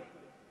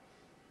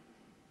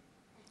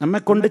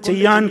 നമ്മെ കൊണ്ട്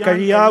ചെയ്യാൻ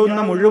കഴിയാവുന്ന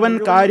മുഴുവൻ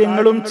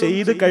കാര്യങ്ങളും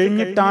ചെയ്ത്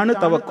കഴിഞ്ഞിട്ടാണ്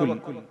തവക്കുൽ.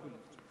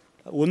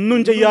 ഒന്നും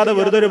ചെയ്യാതെ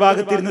വെറുതെ ഒരു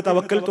ഭാഗത്തിരുന്ന്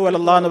തവക്കൽതു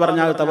അലല്ലാഹ് എന്ന്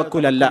പറഞ്ഞാൽ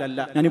തവക്കുലല്ല.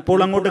 ഞാനിപ്പോൾ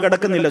അങ്ങോട്ട്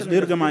കിടക്കുന്നില്ല,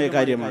 ദീർഘമായ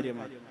കാര്യമാണ്.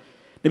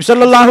 നബി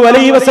സല്ലല്ലാഹു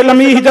അലൈഹി വസല്ലം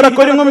ഈ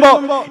ഹിജറക്ക് ഒരുങ്ങുമ്പോൾ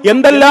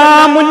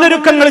എന്തെല്ലാം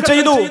മുന്നൊരുക്കങ്ങൾ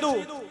ചെയ്തു.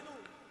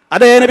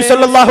 അതേ, നബി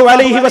സല്ലല്ലാഹു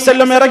അലൈഹി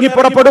വസല്ലം ഇറങ്ങി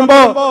പുറപ്പെടുമ്പോ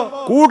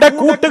കൂടെ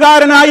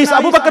കൂട്ടുകാരനായി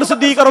അബൂബക്കർ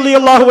സിദ്ദീഖ്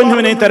റളിയല്ലാഹു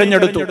അൻഹുവിനെ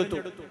തെരഞ്ഞെടുത്തു.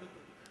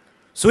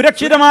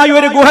 സുരക്ഷിതമായ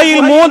ഒരു ഗുഹയിൽ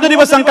 3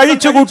 ദിവസം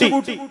കഴിച്ചുകൂട്ടി.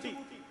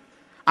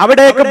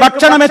 അവിടേക്ക്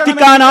ഭക്ഷണം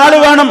എത്തിക്കാൻ ആള്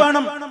വേണം.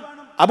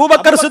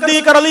 അബൂബക്കർ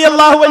സിദ്ദീഖ്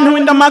റളിയല്ലാഹു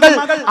അൻഹുവിന്റെ മകൾ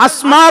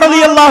അസ്മാ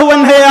റളിയല്ലാഹു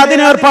അൻഹയെ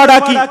അതിന്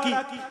ഏർപ്പാടാക്കി.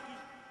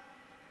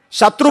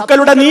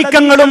 ശത്രുക്കളുടെ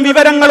നീക്കങ്ങളും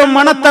വിവരങ്ങളും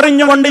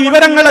മണത്തറിഞ്ഞുകൊണ്ട്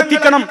വിവരങ്ങൾ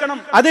എത്തിക്കണം.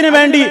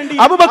 അതിനുവേണ്ടി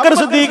അബൂബക്കർ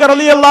സിദ്ദീഖ്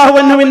റളിയല്ലാഹു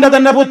അൻഹുവിന്റെ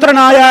തന്നെ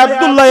പുത്രനായ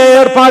അബ്ദുള്ളയെ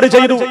ഏർപ്പാട്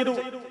ചെയ്തു.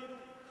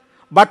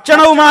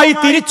 ഭക്ഷണവുമായി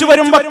തിരിച്ചു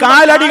വരുമ്പോ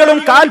കാലടികളും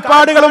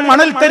കാൽപ്പാടുകളും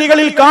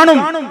മണൽത്തരികളിൽ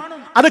കാണും.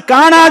 അത്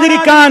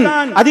കാണാതിരിക്കാൻ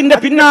അതിന്റെ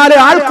പിന്നാലെ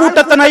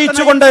ആൾക്കൂട്ടത്തെ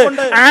നയിച്ചുകൊണ്ട്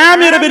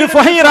ആമിർ ബിൻ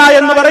ഫുഹൈറ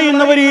എന്ന്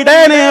പറയുന്ന ഒരു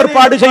ഇടയനെ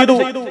ഏർപ്പാട് ചെയ്തു.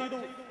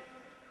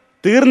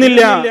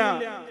 തീർന്നില്ല.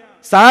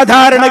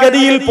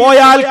 സാധാരണഗതിയിൽ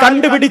പോയാൽ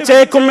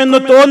കണ്ടുപിടിച്ചേക്കും എന്ന്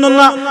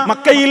തോന്നുന്ന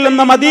മക്കയിൽ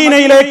നിന്ന്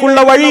മദീനയിലേക്കുള്ള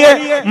വഴിയെ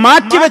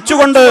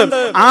മാറ്റിവെച്ചുകൊണ്ട്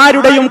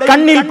ആരുടെയും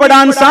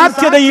കണ്ണിൽപ്പെടാൻ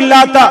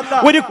സാധ്യതയില്ലാത്ത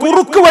ഒരു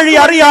കുറുക്കു വഴി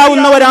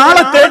അറിയാവുന്ന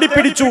ഒരാളെ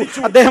തേടിപ്പിടിച്ചു.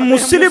 അദ്ദേഹം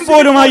മുസ്ലിം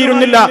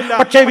പോലുമായിരുന്നില്ല,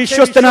 പക്ഷേ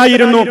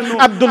വിശ്വസ്തനായിരുന്നു.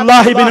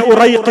 അബ്ദുല്ലാഹി ബിൻ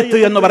ഉറൈഖത്ത്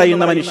എന്ന്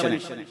പറയുന്ന മനുഷ്യൻ.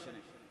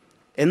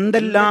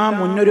 എന്തെല്ലാം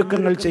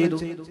മുന്നൊരുക്കങ്ങൾ ചെയ്തു.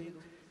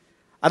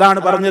 അതാണ്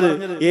പറഞ്ഞത്,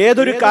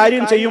 ഏതൊരു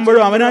കാര്യം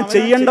ചെയ്യുമ്പോഴും അവനാ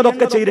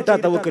ചെയ്യേണ്ടതൊക്കെ ചെയ്തിട്ടാ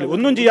തവക്കൽ.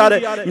 ഒന്നും ചെയ്യാതെ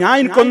ഞാൻ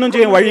എനിക്കൊന്നും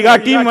ചെയ്യാൻ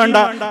വഴികാട്ടിയും വേണ്ട,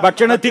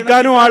 ഭക്ഷണം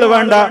എത്തിക്കാനും ആള്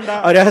വേണ്ട,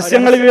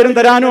 രഹസ്യങ്ങൾ വിവരം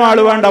തരാനും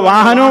ആള് വേണ്ട,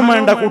 വാഹനവും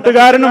വേണ്ട,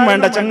 കൂട്ടുകാരനും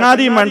വേണ്ട,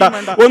 ചങ്ങാതിയും വേണ്ട,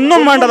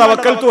 ഒന്നും വേണ്ട,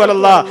 തവക്കൽതു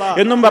അലല്ലാഹ്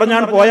എന്നും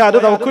പറഞ്ഞാൽ പോയാൽ അത്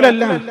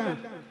തവക്കുലല്ല.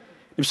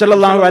 നബി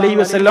സല്ലല്ലാഹു അലൈഹി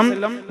വസല്ലം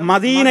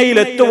മദീനയിൽ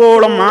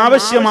എത്തുവോളം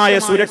ആവശ്യമായ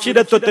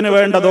സുരക്ഷിതത്വത്തിന്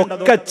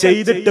വേണ്ടതൊക്കെ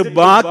ചെയ്തിട്ട്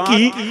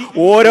ബാക്കി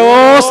ഓരോ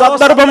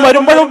സന്ദർഭം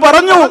വരുമ്പോഴും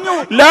പറഞ്ഞു,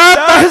 ലാ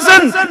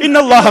തഹ്സൻ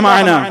ഇന്നല്ലാഹ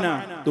മഅനാ,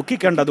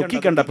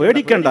 ദുഃഖിക്കണ്ട,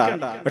 പേടിക്കണ്ട,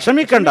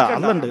 വിഷമിക്കണ്ട,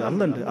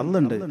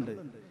 അല്ലാഹുണ്ട്.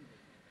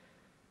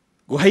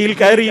 ഗുഹയിൽ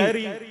കയറി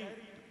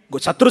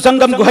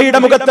ശത്രുസംഘം ഗുഹയുടെ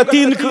മുഖത്തെത്തി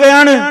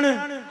നിൽക്കുകയാണ്.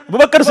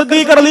 അബൂബക്കർ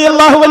സിദ്ദീഖ്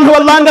റളിയല്ലാഹു അൻഹു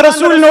അല്ലാഹുവിന്റെ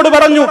റസൂലിനോട്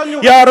പറഞ്ഞു,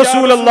 യാ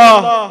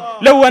റസൂലല്ലാഹ്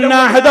ലൗ അന്ന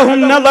അഹദഹും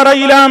നദറ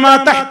ഇലാ മാ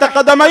തഹ്ത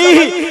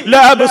ഖദമൈഹി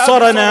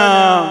ലഅബ്സറനാ.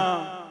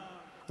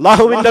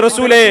 അല്ലാഹുവിന്റെ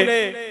റസൂലേ,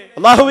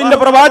 അല്ലാഹുവിന്റെ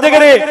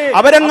പ്രവാചകരെ,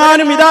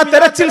 അവരെങ്ങാനും ഇതാ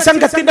തെരച്ചിൽ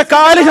സംഘത്തിന്റെ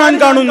കാല് ഞാൻ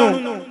കാണുന്നു,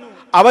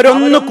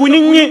 അവരൊന്ന്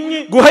കുനിഞ്ഞ്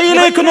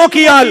ഗുഹയിലേക്ക്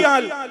നോക്കിയാൽ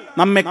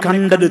നമ്മെ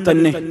കണ്ടത്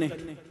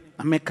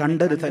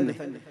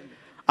തന്നെ.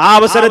 ആ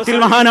അവസരത്തിൽ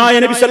മഹാനായ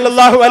നബി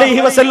സല്ലല്ലാഹു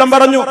അലൈഹി വസല്ലം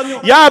പറഞ്ഞു,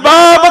 യാ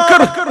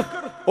അബൂബക്കർ,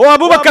 ഓ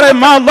അബൂബക്കറെ,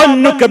 മാ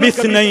ളന്നുക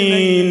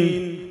ബിസ്നൈൻ.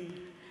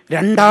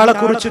 രണ്ടാളെ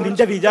കുറിച്ച്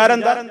നിന്റെ വിചാരം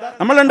എന്താ?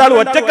 നമ്മൾ രണ്ടാളും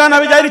ഒറ്റക്കാനാ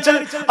വിചാരിച്ചത്?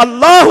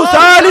 അല്ലാഹു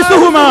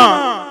സാലിസുഹുമാ,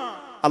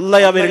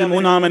 അല്ലാഹ് അവരിൽ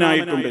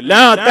മൂന്നാമനായിട്ടുണ്ട്.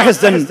 ലാ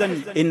തഹ്സൻ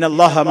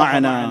ഇന്നല്ലാഹ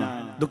മഅനാ.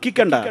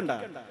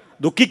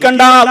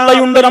 ദുഃഖിക്കണ്ട,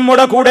 അല്ലാഹുണ്ട്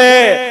നമ്മുടെ കൂടെ.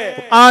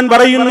 ഖുർആൻ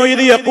പറയുന്നു,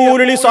 ഇത്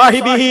യഖൂലു ലി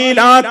സാഹിബിഹി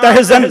ലാ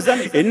തഹ്സൻ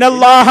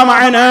ഇന്നല്ലാഹ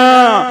മഅനാ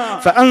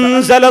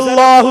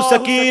ഫഅൻസലല്ലാഹു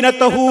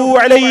സകീനതഹു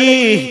അലൈഹി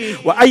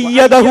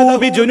വഅയ്യദഹു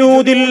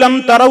ബിജുനൂദിൻ ലം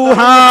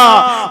തറൗഹാ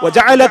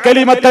വജഅല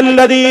കലിമത്തൽ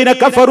ലദീന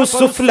കഫറു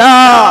സുഫ്ലാ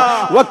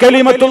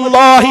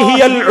വകലിമത്തുല്ലാഹി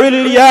ഹിയൽ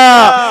ഉൽയാ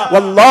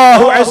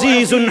വല്ലാഹു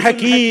അസീസുൻ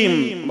ഹകീം.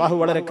 അല്ലാഹു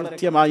വളരെ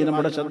കൃത്യമായി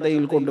നമ്മുടെ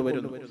ശ്രദ്ധയിൽ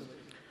കൊണ്ടുവരുന്നു.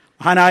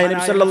 മഹാനായ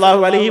നബി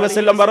സല്ലല്ലാഹു അലൈഹി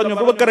വസല്ലം പറഞ്ഞു,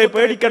 അബൂബക്കറെ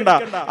പേടിക്കണ്ട,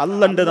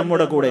 അല്ലാഹുണ്ട്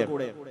നമ്മുടെ കൂടെ.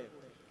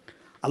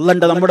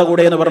 അല്ലാഹുണ്ട് നമ്മുടെ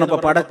കൂടെ എന്ന് പറഞ്ഞപ്പോ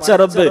പടച്ച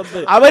റബ്ബ്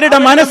അവരുടെ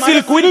മനസ്സിൽ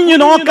കുനിഞ്ഞു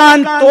നോക്കാൻ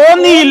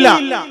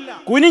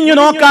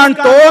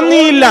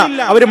തോന്നിയില്ല.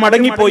 അവർ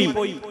മടങ്ങിപ്പോയി.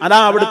 അതാ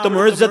അവിടുത്തെ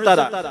മുഅ്ജിസത്ത്.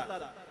 അതാ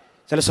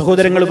ചില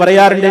സഹോദരങ്ങൾ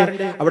പറയാറുണ്ട്,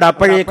 അവിടെ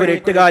അപ്പോഴേക്കൊരു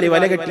 8 കാലി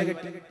വല കെട്ടി,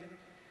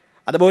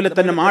 അതുപോലെ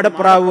തന്നെ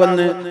മാടപ്രാവ്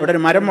വന്ന് ഇവിടെ ഒരു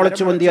മരം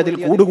മുളച്ചു പൊന്തി അതിൽ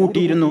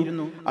കൂടുകൂട്ടിയിരുന്നു.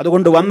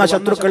 അതുകൊണ്ട് വന്ന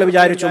ശത്രുക്കൾ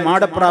വിചാരിച്ചു,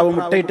 മാടപ്രാവ്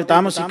മുട്ടയിട്ട്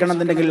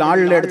താമസിക്കണമെന്നുണ്ടെങ്കിൽ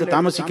ആളുടെ അടുത്ത്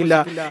താമസിക്കില്ല,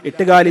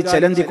 8 കാലി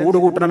ചെലന്തി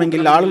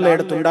കൂടുകൂട്ടണമെങ്കിൽ ആളുടെ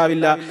അടുത്ത്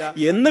ഉണ്ടാവില്ല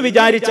എന്ന്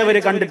വിചാരിച്ചവര്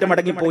കണ്ടിട്ട്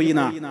മടങ്ങിപ്പോയി.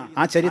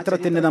 ആ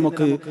ചരിത്രത്തിന്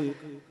നമുക്ക്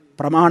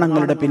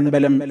പ്രമാണങ്ങളുടെ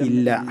പിൻബലം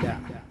ഇല്ല.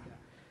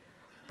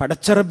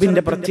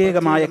 പടച്ചറബിന്റെ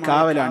പ്രത്യേകമായ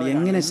കാവലാണ്.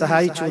 എങ്ങനെ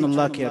സഹായിച്ചു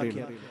എന്നുള്ളതൊക്കെ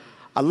അറിയില്ല.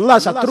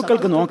 അല്ലാഹ്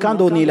ശത്രുക്കൾക്ക് നോക്കാൻ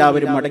തോന്നിയില്ല,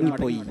 അവർ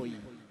മടങ്ങിപ്പോയി.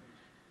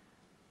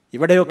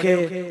 ഇവിടെയൊക്കെ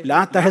ലാ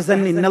തഹ്സൻ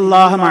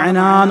ഇന്നല്ലാഹ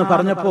മഅനാ എന്ന്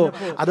പറഞ്ഞപ്പോ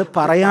അത്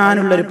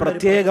പറയാനുള്ള ഒരു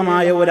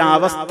പ്രത്യേകമായ ഒരു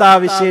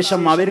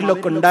അവസ്ഥാവിശേഷം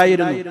അവരിലൊക്കെ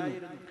ഉണ്ടായിരുന്നു.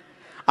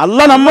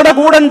 അല്ലാഹ് നമ്മുടെ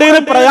കൂടെ ഉണ്ട്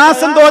എന്ന്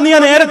പ്രയാസം തോന്നിയ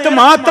നേരത്ത്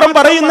മാത്രം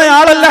പറയുന്ന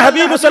ആളല്ല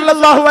ഹബീബ്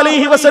സല്ലല്ലാഹു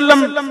അലൈഹി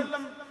വസല്ലം.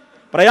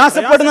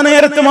 പ്രയാസപ്പെടുന്ന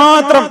നേരത്ത്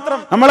മാത്രം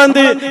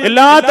നമ്മളെന്ത്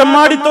എല്ലാ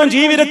തമ്മാടിത്തവും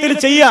ജീവിതത്തിൽ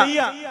ചെയ്യാം,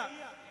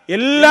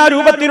 എല്ലാ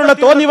രൂപത്തിലുള്ള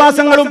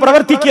തോന്നിവാസങ്ങളും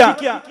പ്രവർത്തിക്കുക,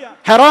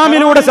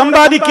 ഹറാമിലൂടെ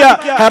സമ്പാദിക്കുക,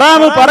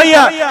 ഹറാമ്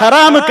പറയുക,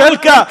 ഹറാമ്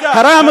കേൾക്കുക,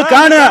 ഹറാമ്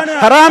കാണുക,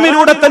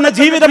 ഹറാമിലൂടെ തന്നെ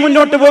ജീവിതം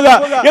മുന്നോട്ട് പോകുക.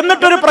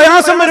 എന്നിട്ടൊരു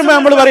പ്രയാസം വരുമ്പോ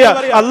നമ്മൾ പറയാ,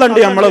 അല്ലാഹുണ്ട്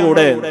നമ്മളെ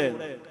കൂടെ.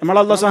 നമ്മൾ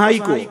അല്ലാഹ്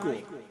സഹായിക്കൂ?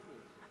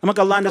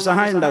 നമുക്ക് അല്ലാഹുവിന്റെ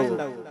സഹായം ഉണ്ടാവും.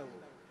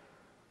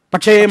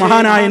 പക്ഷേ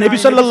മഹാനായ നബി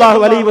സല്ലല്ലാഹു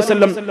അലൈഹി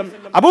വസല്ലം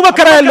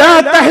അബൂബക്കറെ ലാ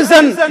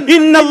തഹ്സൻ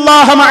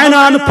ഇന്നല്ലാഹ മഅനാ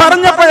എന്ന്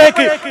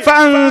പറഞ്ഞപ്പോഴേക്ക്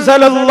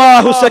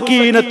ഫഅൻസലല്ലാഹു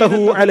സകീനതഹു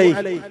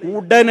അലൈഹി,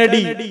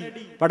 ഉടനടി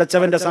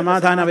പടച്ചവന്റെ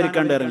സമാധാനം അവർക്ക്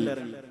കണ്ടിറങ്ങി.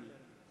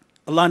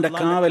 അള്ളാന്റെ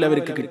കാവൽ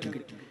അവർക്ക് കിട്ടി.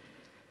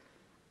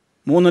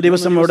 3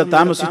 ദിവസം അവിടെ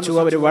താമസിച്ചു.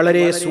 അവർ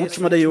വളരെ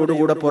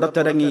സൂക്ഷ്മതയോടുകൂടെ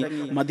പുറത്തിറങ്ങി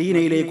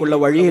മദീനയിലേക്കുള്ള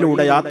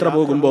വഴിയിലൂടെ യാത്ര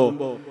പോകുമ്പോ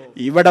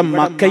ഇവിടെ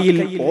മക്കയിൽ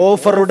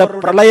ഓഫറുടെ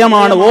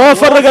പ്രളയമാണ്,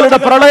 ഓഫറുകളുടെ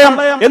പ്രളയം.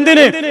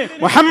 എന്തിന്?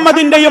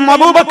 മുഹമ്മദിന്റെയും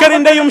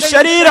അബൂബക്കറിന്റെയും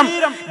ശരീരം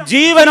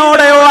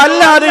ജീവനോടെയോ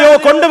അല്ലാതെയോ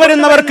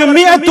കൊണ്ടുവരുന്നവർക്ക്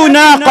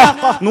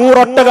 100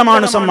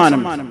 ഒട്ടകമാണ്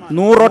സമ്മാനം.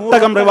 100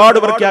 ഒട്ടകം റിവാർഡ്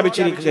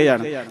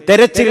പ്രഖ്യാപിച്ചിരിക്കുകയാണ്.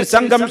 തെരച്ചിൽ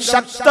സംഘം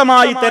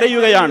ശക്തമായി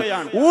തെരയുകയാണ്.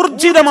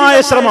 ഊർജിതമായ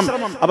ശ്രമം.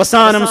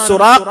 അവസാനം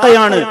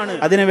സുറാഖയാണ്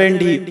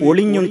അതിനുവേണ്ടി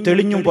ഒളിഞ്ഞും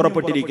തെളിഞ്ഞും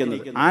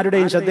പുറപ്പെട്ടിരിക്കുന്നത്.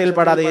 ആരുടെയും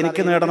ശ്രദ്ധയിൽപ്പെടാതെ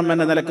എനിക്ക് നേടണം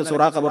എന്ന നിലക്ക്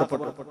സുറാഖ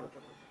പുറപ്പെട്ടു.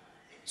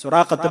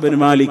 സുറാഖത്ത് ബിൻ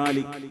മാലിക്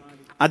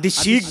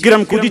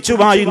അതിശീഘ്രം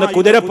കുതിച്ചുപായുന്ന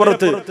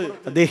കുതിരപ്പുറത്ത്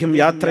അദ്ദേഹം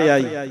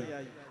യാത്രയായി.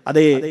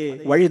 അതേ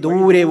വഴി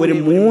ദൂരെ ഒരു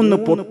 3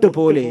 പൊട്ട്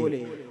പോലെ,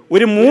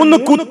 ഒരു 3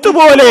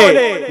 കുത്തുപോലെ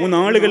 3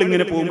 ആളുകൾ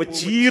ഇങ്ങനെ പോകുമ്പോ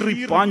ചീറി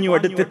പാഞ്ഞു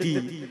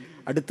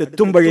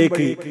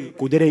അടുത്തെത്തുമ്പോഴേക്ക്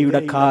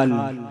കുതിരയുടെ കാൽ,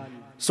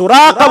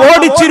 സുറാഖ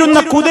ഓടിച്ചിരുന്ന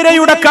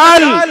കുതിരയുടെ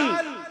കാൽ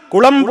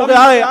കുളം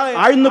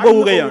ആഴ്ന്നു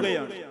പോവുകയാണ്.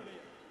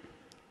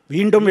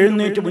 വീണ്ടും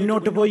എഴുന്നേറ്റ്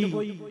മുന്നോട്ട്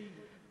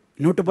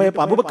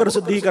പോയപ്പോ അബൂബക്കർ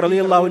സിദ്ദീഖ്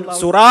റളിയല്ലാഹു അൻഹു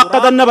സുറാഖ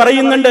തന്നെ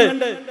പറയുന്നുണ്ട്,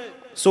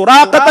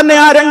 സുറാഖ തന്നെ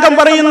ആ രംഗം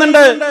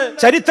പറയുന്നുണ്ട്.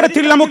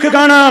 ചരിത്രത്തിൽ നമുക്ക്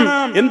കാണാം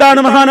എന്താണ്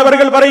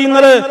മഹാനവറുകൾ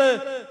പറയുന്നത്.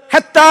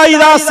 ഹത്താ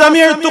ഇദാ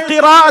സമിഅതു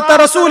ഖിറാഅത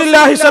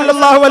റസൂലില്ലാഹി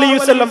സ്വല്ലല്ലാഹു അലൈഹി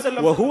വസല്ലം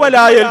വഹുവ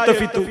ലാ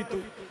യൽതഫിതു,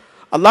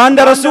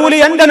 അല്ലാഹുവിന്റെ റസൂൽ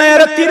എന്റെ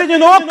നേരെ തിരിഞ്ഞു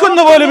നോക്കുന്ന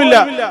പോലുമില്ല,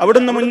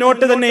 അവിടുന്ന്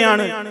മുന്നോട്ട്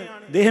തന്നെയാണ്.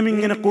 അദ്ദേഹം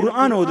ഇങ്ങനെ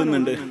ഖുർആൻ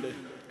ഓതുന്നുണ്ട്.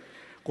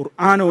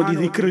 ഖുർആൻ ഓതി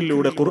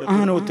ദിക്റിലൂടെ,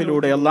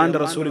 ഖുർആനോത്തിലൂടെ അല്ലാഹുവിന്റെ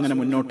റസൂൽ ഇങ്ങനെ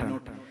മുന്നോട്ടാണ്.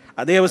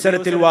 അതേ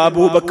അവസരത്തിൽ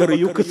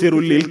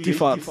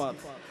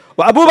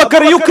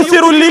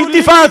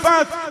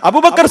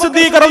അബൂബക്കർ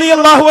സിദ്ദീഖ്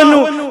റളിയല്ലാഹു അൻഹു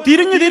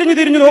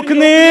തിരിഞ്ഞു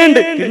നോക്കുന്നുണ്ട്.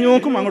 തിരിഞ്ഞു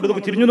നോക്കും, അങ്ങോട്ട്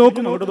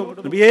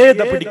നോക്കും.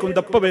 ഏതാ പിടിക്കും,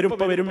 ദപ്പ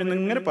വരും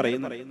എന്നിങ്ങനെ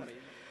പറയുന്നു.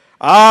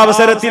 ആ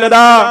അവസരത്തിൽ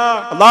അതാ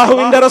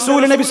അല്ലാഹുവിന്റെ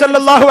റസൂൽ നബി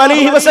സല്ലല്ലാഹു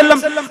അലൈഹി വസല്ലം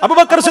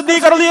അബൂബക്കർ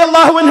സിദ്ദീഖ്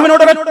റളിയല്ലാഹു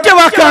അൻഹുവിനോട് ഒറ്റ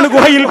വാക്കാണ്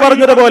ഗുഹയിൽ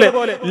പറഞ്ഞതുപോലെ,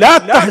 ലാ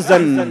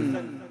തഹ്സൻ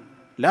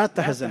ലാ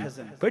തഹസൻ,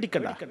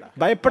 പേടിക്കണ്ട,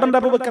 ഭയപ്പെടണ്ട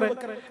അബൂബക്കറെ,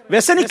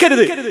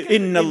 വ്യസനിക്കരുത്.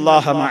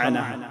 ഇന്നല്ലാഹ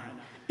മഅനാ,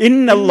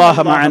 ഇന്നല്ലാഹ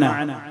മഅനാ,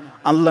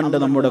 അല്ലാഹുണ്ട്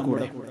നമ്മുടെ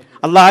കൂടെ.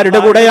 അല്ലാഹ് ആരുടെ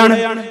കൂടെയാണ്?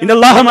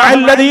 ഇന്നല്ലാഹ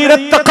മഅല്ലദീന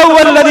തഖവ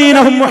വല്ലദീന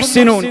ഹും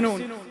മുഹ്സിനൂൻ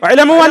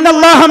വഅലമു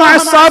അന്നല്ലാഹ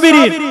മഅസ്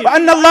സാബിരീൻ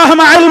വഅന്നല്ലാഹ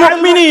മഅൽ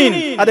മുഅ്മിനീൻ.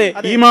 അതെ,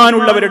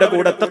 ഈമാനുള്ളവരുടെ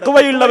കൂടെ,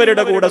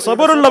 തഖ്വയുള്ളവരുടെ കൂടെ,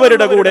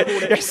 സബറുള്ളവരുടെ കൂടെ,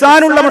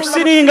 ഇഹ്സാനുള്ള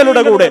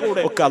മുഹ്സിനീങ്ങളുടെ കൂടെ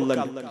ഒക്കെ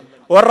അല്ലാഹുണ്ട്.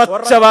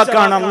 ഉറച്ച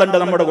വാക്കാണ്, അല്ലാഹുണ്ട്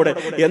നമ്മുടെ കൂടെ.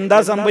 എന്താ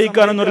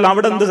സംഭവിക്കാനൊന്നുമില്ല.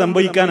 അവിടെ എന്ത്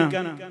സംഭവിക്കാനാ?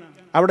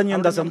 അവിടെ ഇനി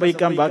എന്താ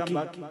സംഭവിക്കാൻ ബാക്കി?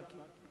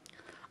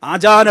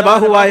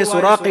 ആജാനബാഹുവായ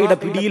സുറാഖയുടെ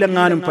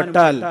പിടിയിലെങ്ങാനും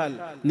പെട്ടാൽ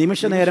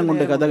നിമിഷ നേരം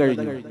കൊണ്ട് കഥ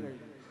കഴിഞ്ഞു.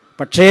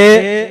 പക്ഷേ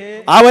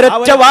ആ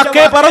ഒരൊറ്റ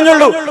വാക്കേ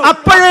പറഞ്ഞുള്ളൂ.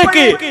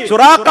 അപ്പോഴേക്ക്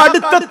സുറാഖ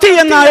അടുത്തെത്തി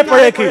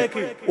എന്നായപ്പോഴേക്ക്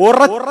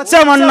ഉറച്ച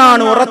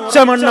മണ്ണാണ്, ഉറച്ച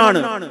മണ്ണാണ്.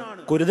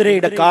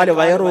 കുതിരയുടെ കാല്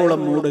വയറോളം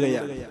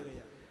മൂടുകയാണ്,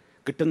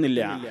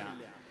 കിട്ടുന്നില്ല.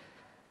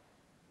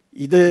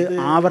 ഇത്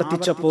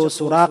ആവർത്തിച്ചപ്പോ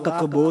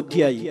സുറാഖക്ക്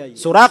ബോധ്യായി,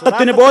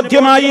 സുറാഖത്തിന്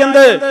ബോധ്യമായി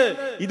എന്ത്?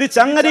 ഇത്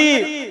സംഗതി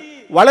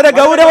വളരെ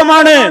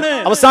ഗൗരവമാണ്.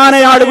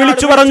 അവസാനയാൾ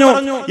വിളിച്ചു പറഞ്ഞു,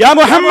 യാ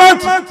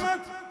മുഹമ്മദ്,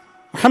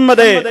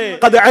 മുഹമ്മദേ,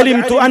 ഖദ്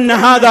അലിംതു അന്ന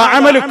ഹാദാ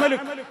അമലുക്,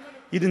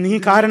 ഇത് നീ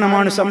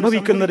കാരണമാണ്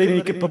സംഭവിക്കുന്നത്.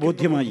 എനിക്കിപ്പോ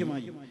ബോധ്യമായി,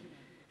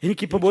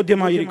 എനിക്കിപ്പോ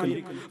ബോധ്യമായിരിക്കുന്നു.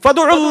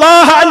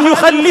 ഫദുല്ലാഹ അൻ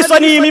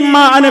യുഖല്ലിസനി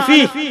മിമ്മാ അന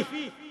ഫീഹ്,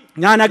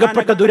 ഞാൻ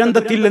അകപ്പെട്ട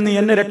ദുരന്തത്തിൽ നിന്ന്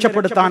എന്നെ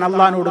രക്ഷപ്പെടുത്താൻ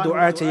അല്ലാഹുവോട്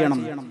ദുആ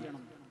ചെയ്യണം.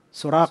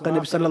 സുറാഖ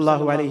നബി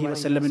സല്ലല്ലാഹു അലൈഹി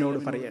വസല്ലമിനോട്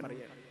പറയാണ്,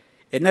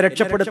 എന്നെ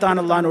രക്ഷപ്പെടുത്താൻ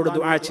അല്ലാഹുവോട്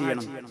ദുആ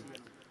ചെയ്യണം.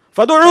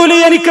 ഫദുഊലി,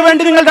 എനിക്ക്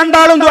വേണ്ടി നിങ്ങൾ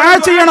രണ്ടാളും ദുആ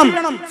ചെയ്യണം.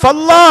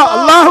 ഫല്ലാഹ്,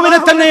 അല്ലാഹുവിനെ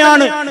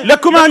തന്നെയാണ്,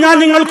 ലക്കുമാ, ഞാൻ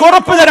നിങ്ങൾക്ക്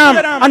ഉറപ്പ് തരാം,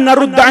 അൻ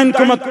അറുദ്ദ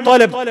അൻകും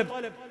അത്വലബ്,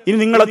 ഇനി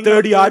നിങ്ങളെ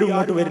തേടി ആരും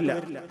ഇങ്ങോട്ട് വരില്ല,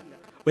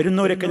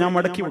 വരുന്നവരൊക്കെ ഞാൻ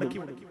മടക്കി വിടും.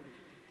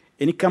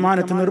 എനിക്ക്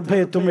അമാനത്ത്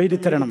നിർഭയത്വം എഴുതി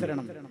തരണം.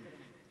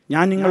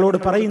 ഞാൻ നിങ്ങളോട്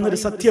പറയുന്നത്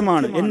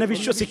സത്യമാണ്, എന്നെ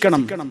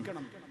വിശ്വസിക്കണം,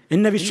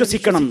 എന്നെ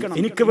വിശ്വസിക്കണം.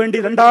 എനിക്ക് വേണ്ടി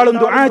രണ്ടാളും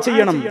ദുആ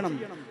ചെയ്യണം.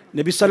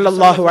 നബി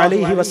സല്ലല്ലാഹു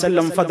അലൈഹി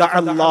വസല്ലം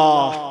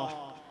ഫദഅല്ലാഹ്,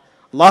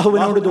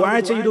 അല്ലാഹുവിനോട് ദുആ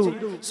ചെയ്തു.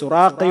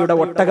 സുറാഖയുടെ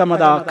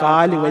ഒട്ടകമതാ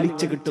കാല്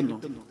വലിച്ചു കിട്ടുന്നു.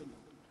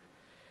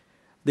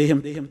 അദ്ദേഹം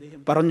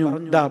പറഞ്ഞു,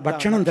 ദാ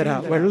ഭക്ഷണം തരാ,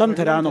 വെള്ളം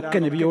തരാന്നൊക്കെ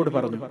നബിയോട്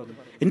പറഞ്ഞു.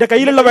 എന്റെ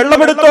കയ്യിലുള്ള വെള്ളം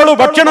എടുത്തോളൂ,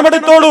 ഭക്ഷണം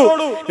എടുത്തോളൂ.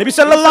 നബി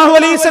സല്ലല്ലാഹു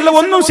അലൈഹി വസല്ലം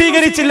ഒന്നും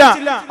സ്വീകരിച്ചില്ല.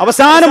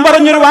 അവസാനം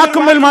പറഞ്ഞൊരു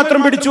വാക്കുമ്മൽ മാത്രം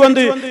പിടിച്ചു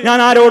വന്ന്, ഞാൻ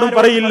ആരോടും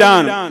പറയില്ല,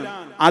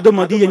 അത്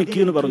മതി എനിക്ക്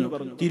എന്ന് പറഞ്ഞു.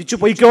 തിരിച്ചു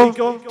പോയിക്കോ,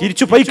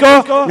 തിരിച്ചു പോയിക്കോ,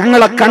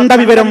 ഞങ്ങളെ കണ്ട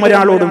വിവരം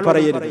ഒരാളോടും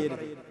പറയരുത്.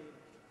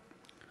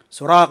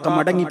 സുറാഖ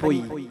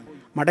മടങ്ങിപ്പോയി.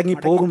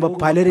 മടങ്ങിപ്പോകുമ്പോ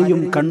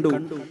പലരെയും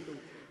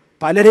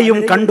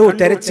കണ്ടു,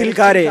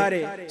 തെരച്ചിൽക്കാരെ.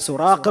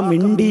 സുറാഖ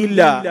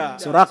മിണ്ടിയില്ല.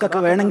 സുറാഖക്ക്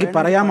വേണമെങ്കിൽ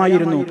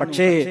പറയാമായിരുന്നു,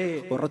 പക്ഷേ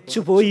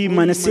ഉറച്ചുപോയി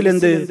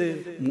മനസ്സിലെന്ത്?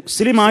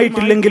 മുസ്ലിം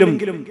ആയിട്ടില്ലെങ്കിലും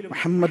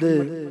മുഹമ്മദ്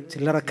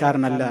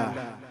ചില്ലറക്കാരനല്ല,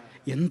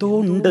 എന്തോ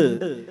ഉണ്ട്,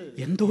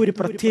 എന്തോ ഒരു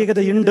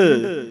പ്രത്യേകതയുണ്ട്.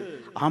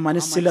 ആ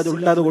മനസ്സിൽ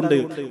അതുള്ളത് കൊണ്ട്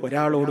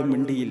ഒരാളോടും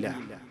മിണ്ടിയില്ല.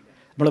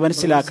 നമ്മൾ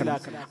മനസ്സിലാക്കണം.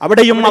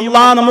 അവിടെയും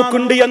അല്ലാഹ്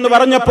നമുക്കുണ്ട് എന്ന്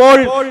പറഞ്ഞപ്പോൾ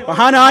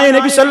മഹാനായ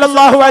നബി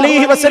സല്ലല്ലാഹു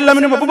അലൈഹി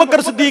വസല്ലമിനും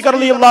അബൂബക്കർ സിദ്ദീഖ്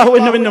റളിയല്ലാഹു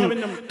അൻഹുവിനും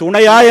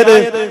തുണയായത്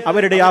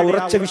അവരുടെ ആ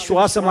ഉറച്ച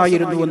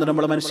വിശ്വാസമായിരുന്നു എന്ന്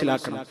നമ്മൾ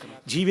മനസ്സിലാക്കണം.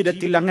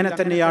 ജീവിതത്തിൽ അങ്ങനെ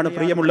തന്നെയാണ്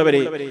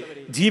പ്രിയമുള്ളവരെ.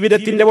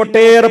 ജീവിതത്തിന്റെ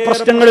ഒട്ടേറെ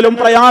പ്രശ്നങ്ങളിലും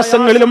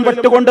പ്രയാസങ്ങളിലും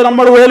പെട്ടുകൊണ്ട്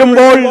നമ്മൾ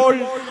ഉഴലുമ്പോൾ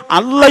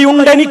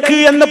അല്ലാഹുണ്ട് എനിക്ക്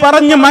എന്ന്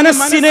പറഞ്ഞ്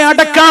മനസ്സിനെ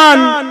അടക്കാൻ,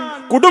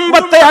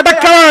 കുടുംബത്തെ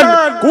അടക്കാൻ,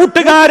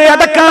 കൂട്ടുകാരെ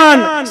അടക്കാൻ,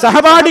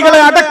 സഹപാഠികളെ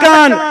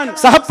അടക്കാൻ,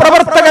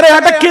 സഹപ്രവർത്തകരെ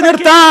അടക്കി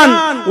നിർത്താൻ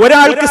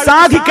ഒരാൾക്ക്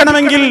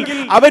സാധിക്കണമെങ്കിൽ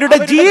അവരുടെ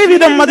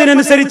ജീവിതം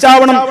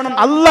അതിനനുസരിച്ചാവണം.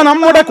 അല്ലാഹ്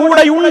നമ്മുടെ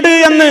കൂടെ ഉണ്ട്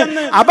എന്ന്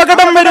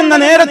അപകടം വരുന്ന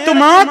നേരത്ത്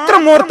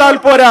മാത്രം ഓർത്താൽ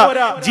പോരാ.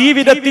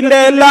 ജീവിതത്തിന്റെ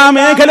എല്ലാ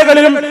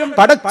മേഖലകളിലും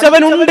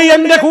പടച്ചവനുണ്ട്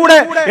എന്റെ കൂടെ,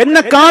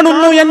 എന്നെ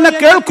കാണുന്നു, എന്നെ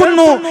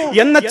കേൾക്കുന്നു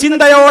എന്ന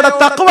ചിന്തയോടെ,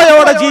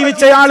 തഖ്വയോടെ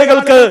ജീവിച്ച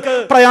ആളുകൾക്ക്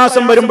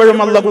പ്രയാസം വരുമ്പോഴും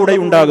അല്ലാഹ് കൂടെ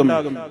ഉണ്ടാകും,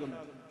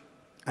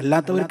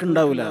 അല്ലാത്തവർക്ക്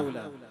ഉണ്ടാവില്ല.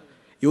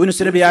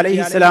 യൂനുസ് നബി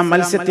അലൈഹിസ്സലാം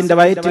മത്സ്യത്തിന്റെ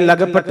വയറ്റിൽ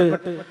അകപ്പെട്ട്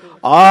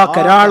ആ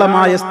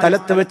കരാളമായ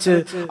സ്ഥലത്ത് വെച്ച്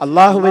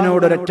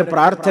അല്ലാഹുവിനോട് ഒരൊറ്റ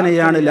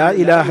പ്രാർത്ഥനയാണ്, ലാ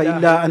ഇലാഹ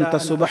ഇല്ലാ അൻത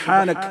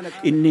സുബ്ഹാനക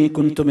ഇന്നി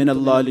കുൻതു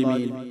മിനൽ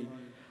ളാലിമീൻ.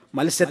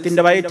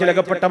 മത്സ്യത്തിന്റെ വയറ്റിൽ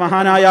അകപ്പെട്ട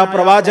മഹാനായ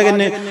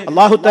പ്രവാചകന്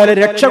അല്ലാഹു തആല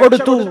രക്ഷ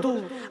കൊടുത്തു.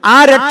 ആ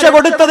രക്ഷ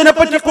കൊടുത്തതിനെ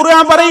പറ്റി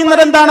ഖുർആൻ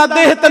പറയുന്നത് എന്താണ്?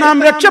 അദ്ദേഹത്തെ നാം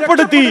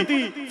രക്ഷപ്പെടുത്തി.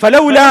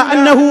 ഫലൗലാ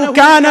അന്നഹു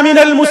കാന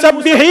മിനൽ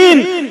മുസബ്ബിഹീൻ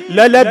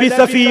ലലബിസ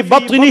ഫീ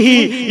ബത്നിഹി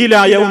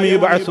ഇലാ യൗമി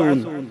യുബ്അസൂൻ.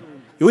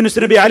 യൂനുസ്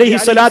നബി അലൈഹി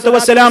സ്വലാത്തു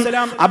വസ്സലാം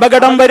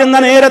അപകടം വരുന്ന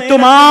നേരത്തു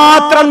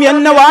മാത്രം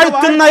എന്നെ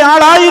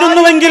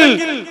വാഴ്ത്തുന്നയാളായിരുന്നുവെങ്കിൽ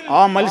ആ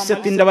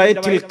മത്സ്യത്തിന്റെ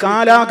വയറ്റിൽ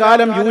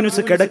കാലാകാലം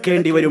യൂനുസ്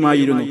കിടക്കേണ്ടി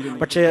വരുമായിരുന്നു.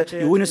 പക്ഷേ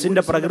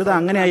യൂനുസിന്റെ പ്രകൃതി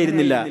അങ്ങനെ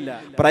ആയിരുന്നില്ല.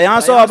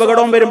 പ്രയാസവും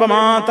അപകടവും വരുമ്പോ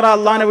മാത്രം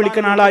അള്ളാനെ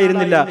വിളിക്കുന്ന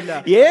ആളായിരുന്നില്ല.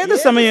 ഏത്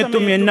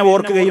സമയത്തും എന്നെ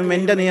ഓർക്കുകയും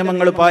എന്റെ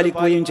നിയമങ്ങൾ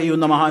പാലിക്കുകയും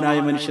ചെയ്യുന്ന മഹാനായ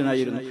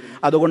മനുഷ്യനായിരുന്നു.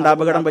 അതുകൊണ്ട്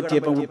അപകടം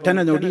പറ്റിയപ്പോൾ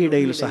ഉടനെ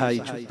നൊടിയിടയിൽ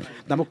സഹായിച്ചു.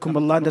 നമുക്കും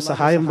അള്ളാന്റെ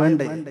സഹായം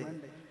വേണ്ടേ?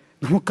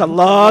 നമുക്ക്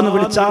അല്ലാന്ന്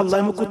വിളിച്ചാൽ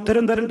അല്ലാഹ് നമുക്ക്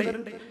ഉത്തരം തരണ്ടേ?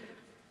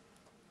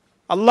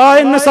 അല്ലാഹ്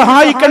എന്നെ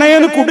സഹായിക്കണേ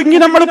എന്ന് കുടുങ്ങി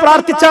നമ്മൾ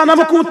പ്രാർത്ഥിച്ചാൽ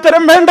നമുക്ക്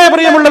ഉത്തരം വേണ്ടേ?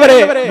 പ്രിയമുള്ളവരെ,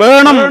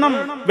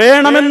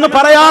 വേണമെന്ന്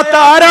പറയാത്ത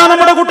ആരാ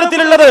നമ്മുടെ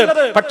കൂട്ടത്തിലുള്ളത്?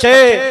 പക്ഷേ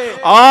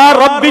ആ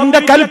റബ്ബിന്റെ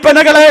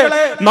കൽപ്പനകളെ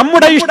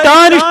നമ്മുടെ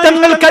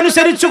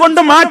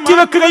ഇഷ്ടാനിഷ്ടങ്ങൾക്കനുസരിച്ചുകൊണ്ട്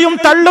മാറ്റിവെക്കുകയും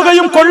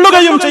തള്ളുകയും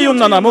കൊള്ളുകയും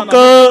ചെയ്യുന്ന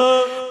നമുക്ക്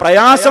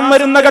പ്രയാസം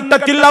വരുന്ന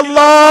ഘട്ടത്തിൽ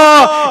അല്ലാ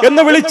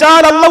എന്ന്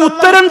വിളിച്ചാൽ അല്ലാഹ്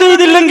ഉത്തരം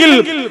ചെയ്തില്ലെങ്കിൽ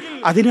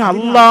അതിന്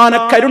അല്ലാഹനെ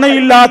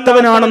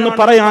കരുണയില്ലാത്തവനാണെന്ന്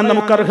പറയാൻ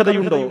നമുക്ക്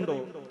അർഹതയുണ്ടോ?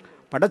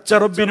 പടച്ച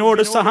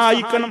റബ്ബിനോട്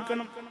സഹായിക്കണം.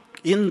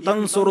 ഇൻ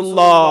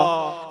തൻസുറുല്ലാഹ്,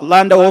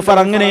 അല്ലാഹുവിന്റെ ഓഫർ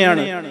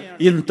അങ്ങനെയാണ്.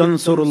 ഇൻ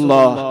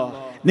തൻസുറുല്ലാഹ്,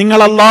 നിങ്ങൾ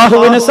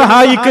അല്ലാഹുവിനെ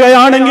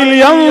സഹായിക്കുകയാണെങ്കിൽ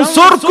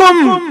യൻസുർക്കും,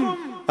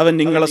 അവൻ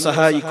നിങ്ങളെ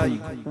സഹായിക്കും.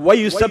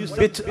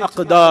 വയുസബ്ബിത്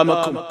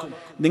അഖ്ദാമക്കും,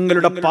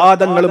 നിങ്ങളുടെ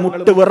പാദങ്ങൾ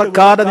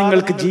മുട്ടുവിറക്കാതെ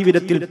നിങ്ങൾക്ക്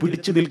ജീവിതത്തിൽ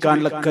പിടിച്ചു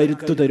നിൽക്കാനുള്ള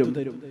കരുത്ത് തരും.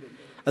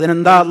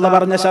 അതിനെന്താ അല്ലാഹ്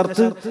പറഞ്ഞ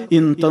ഷർത്ത്?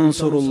 ഇൻ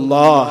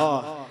തൻസുറുല്ലാഹ്,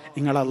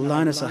 നിങ്ങൾ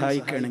അള്ളാഹിനെ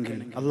സഹായിക്കുകയാണെങ്കിൽ,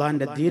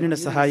 അള്ളാഹിന്റെ ദീനിനെ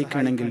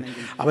സഹായിക്കുകയാണെങ്കിൽ,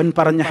 അവൻ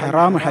പറഞ്ഞ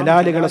ഹറാം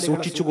ഹലാലുകളെ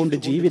സൂക്ഷിച്ചുകൊണ്ട്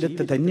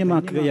ജീവിതത്തെ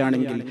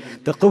ധന്യമാക്കുകയാണെങ്കിൽ,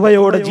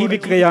 തഖ്വയോടെ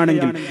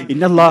ജീവിക്കുകയാണെങ്കിൽ,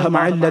 ഇന്നല്ലാഹ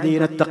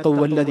മഅല്ലദീന തഖവ്വ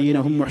വല്ലദീന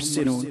ഹും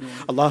മുഹ്സിനൂൻ,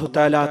 അല്ലാഹു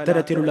തആല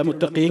അത്തരത്തിലുള്ള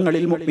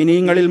മുത്തഖീങ്ങളിൽ,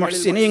 മുഅ്മിനീങ്ങളിൽ,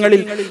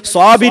 മുഹ്സിനീങ്ങളിൽ,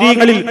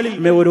 സ്വാബിരീങ്ങളിൽ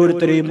നമ്മെ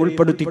ഓരോരുത്തരെയും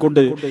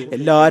ഉൾപ്പെടുത്തിക്കൊണ്ട്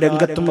എല്ലാ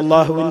രംഗത്തും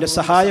അല്ലാഹുവിന്റെ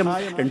സഹായം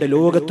രണ്ട്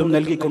ലോകത്തും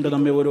നൽകിക്കൊണ്ട്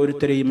നമ്മെ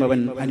ഓരോരുത്തരെയും അവൻ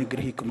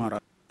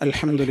അനുഗ്രഹിക്കുമാറാകട്ടെ.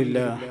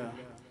 അൽഹംദുലില്ലാഹ്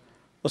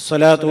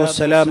والصلاة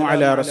والسلام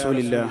على رسول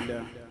الله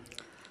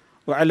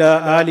وعلى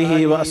آله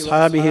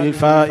وأصحابه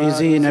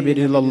الفائزين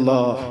برضا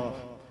الله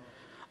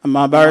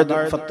أما بعد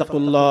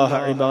فاتقوا الله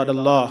عباد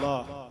الله.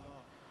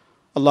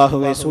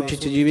 അല്ലാഹുവേ,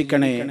 സൂക്ഷിച്ച്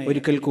ജീവിക്കണേ.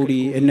 ഒരിക്കൽ കൂടി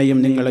എന്നെയും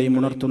നിങ്ങളെയും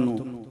ഉണർത്തുന്നു.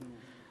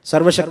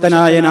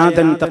 സർവശക്തനായ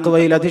നാഥൻ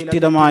തഖ്വയിൽ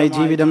അധിഷ്ഠിതമായ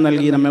ജീവിതം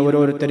നൽകി നമ്മെ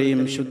ഓരോരുത്തരെയും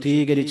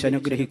ശുദ്ധീകരിച്ച്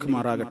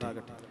അനുഗ്രഹിക്കുമാറാകട്ടെ.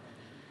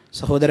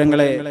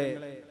 സഹോദരങ്ങളെ,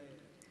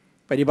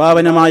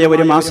 പരിപാവനമായ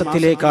ഒരു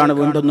മാസത്തിലേക്കാണ്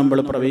വീണ്ടും നമ്മൾ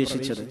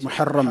പ്രവേശിച്ചത്,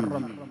 മുഹറം.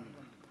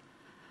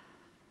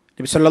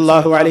 നബി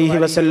സല്ലല്ലാഹു അലൈഹി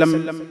വസല്ലം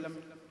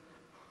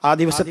ആ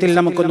ദിവസത്തിൽ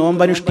നമുക്ക്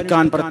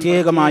നോമ്പനുഷ്ഠിക്കാൻ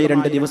പ്രത്യേകമായ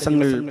 2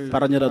 ദിവസങ്ങൾ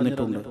പറഞ്ഞു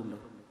തന്നിട്ടുണ്ട്.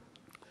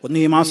 ഒന്ന്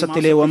ഈ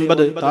മാസത്തിലെ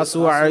 9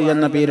 താസുഅ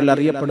എന്ന പേരിൽ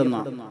അറിയപ്പെടുന്ന,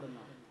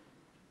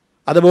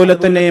 അതുപോലെ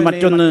തന്നെ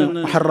മറ്റൊന്ന്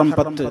മുഹറം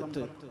 10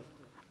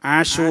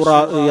 ആശൂറ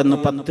എന്ന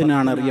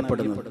 10-നാണ്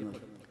അറിയപ്പെടുന്നത്.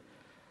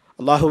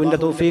 അല്ലാഹുവിന്റെ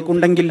തൗഫീഖ്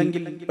ഉണ്ടെങ്കിൽ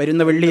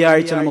വരുന്ന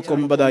വെള്ളിയാഴ്ച നമുക്ക്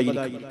 9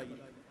 ആയിരിക്കും.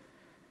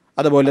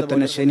 അതുപോലെ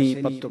തന്നെ ശനി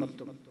 10-ഉം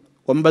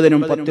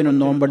 9-നും 10-നും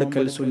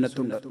നോമ്പെടുക്കൽ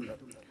സുന്നത്തുണ്ട്.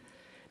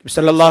 നബി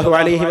സല്ലല്ലാഹു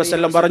അലൈഹി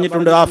വസല്ലം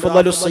പറഞ്ഞിട്ടുണ്ട്,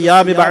 അഫ്ളലുസ്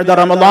സിയാമി ബഅദ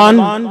റമളാൻ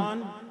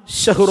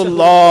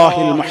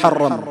ശഹ്റുല്ലാഹിൽ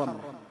മുഹറം.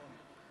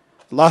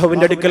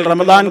 അല്ലാഹുവിന്റെ അടുക്കൽ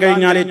റമളാൻ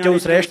കഴിഞ്ഞാൽ ഏറ്റവും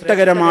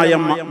ശ്രേഷ്ഠകരമായ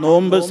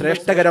നോമ്പ്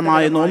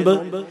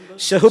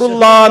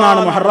ശഹ്റുല്ലാഹ്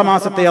എന്നാണ് മുഹറം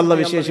മാസത്തെ അല്ലാഹ്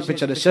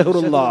വിശേഷിപ്പിച്ചത്.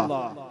 ഷഹ്റുല്ലാഹ്,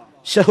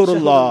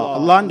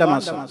 അല്ലാഹുവിന്റെ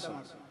മാസം.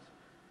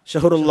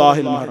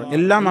 ഷഹ്റുല്ലാഹിൽ മുഹറം,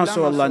 എല്ലാ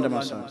മാസവും അല്ലാഹുവിന്റെ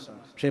മാസമാണ്,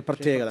 പക്ഷേ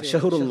പ്രത്യേകത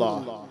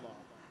ഷഹ്റുല്ലാഹ്.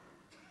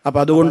 അപ്പൊ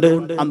അതുകൊണ്ട്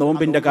ആ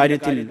നോമ്പിന്റെ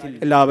കാര്യത്തിൽ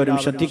എല്ലാവരും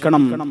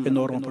ശ്രദ്ധിക്കണം എന്ന്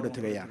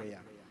ഓർമ്മപ്പെടുത്തുകയാണ്.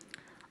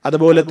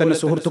 അതുപോലെ തന്നെ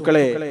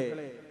സുഹൃത്തുക്കളെ,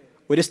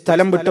 ഒരു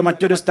സ്ഥലം വിട്ട്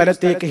മറ്റൊരു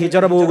സ്ഥലത്തേക്ക്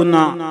ഹിജറ പോകുന്ന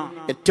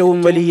ഏറ്റവും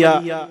വലിയ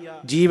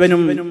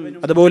ജീവനും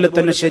അതുപോലെ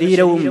തന്നെ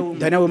ശരീരവും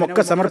ധനവും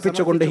ഒക്കെ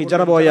സമർപ്പിച്ചുകൊണ്ട്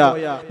ഹിജറ പോയ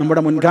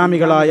നമ്മുടെ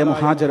മുൻഗാമികളായ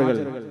മുഹാജിറുകൾ,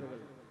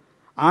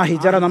 ആ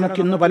ഹിജറ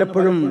നമുക്കിന്ന്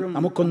പലപ്പോഴും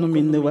നമുക്കൊന്നും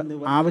ഇന്ന്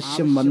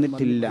ആവശ്യം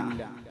വന്നിട്ടില്ല.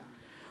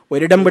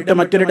 ഒരിടം വിട്ട്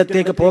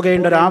മറ്റൊരിടത്തേക്ക്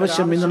പോകേണ്ട ഒരു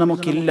ആവശ്യം ഇന്ന്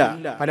നമുക്കില്ല,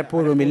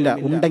 പലപ്പോഴും ഇല്ല.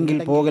 ഉണ്ടെങ്കിൽ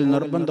പോകൽ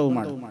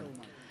നിർബന്ധവുമാണ്.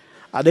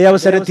 അതേ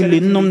അവസരത്തിൽ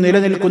ഇന്നും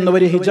നിലനിൽക്കുന്ന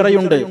ഒരു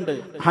ഹിജറയുണ്ട്.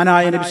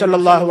 മഹാനായ നബി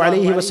സല്ലല്ലാഹു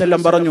അലൈഹി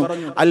വസല്ലം പറഞ്ഞു,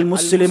 അൽ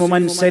മുസ്ലിമു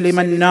മൻ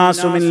സലിമൻ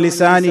നാസു മിൻ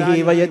ലിസാനിഹി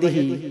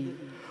വയദിഹി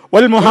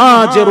വൽ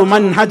മുഹാജിറു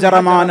മൻ ഹജറ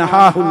മാ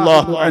നഹാഹു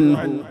അല്ലാഹു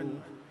അൻഹു.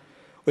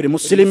 ഒരു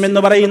മുസ്ലിം എന്ന്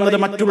പറയുന്നത്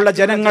മറ്റുള്ള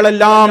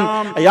ജനങ്ങളെല്ലാം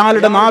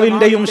അയാളുടെ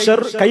നാവിന്റെയും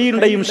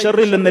കൈയുടെയും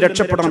ഷെറിൽ നിന്ന്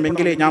രക്ഷപ്പെടണം,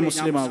 എങ്കിലേ ഞാൻ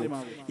മുസ്ലിമാകും.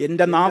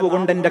 എന്റെ നാവ്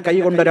കൊണ്ട്, എന്റെ കൈ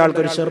കൊണ്ട് ഒരാൾക്ക്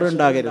ഒരു ഷെർ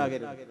ഉണ്ടാകരുത്,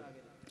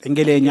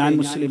 എങ്കിലേ ഞാൻ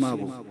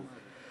മുസ്ലിമാകും.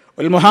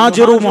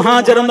 മുഹാജിർ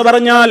എന്ന്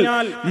പറഞ്ഞാൽ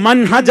മൻ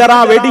ഹജറ,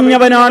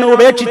 വെടിഞ്ഞവനാണ്,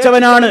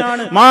 ഉപേക്ഷിച്ചവനാണ്.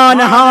 മാ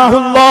നഹാഹു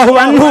അല്ലാഹു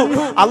അൻഹു,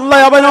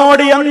 അല്ലാഹ്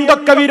അവനോട്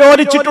എന്തൊക്കെ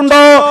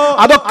വിരോധിച്ചിട്ടുണ്ടോ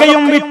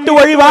അതൊക്കെയും വിട്ടു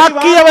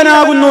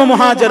ഒഴിവാക്കിയവനാകുന്നു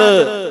മുഹാജിർ.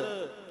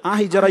 ആ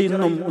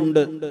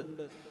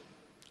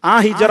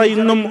ഹിജറ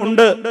ഇന്നും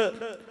ഉണ്ട്.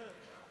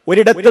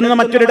 ഒരിടത്തു നിന്ന്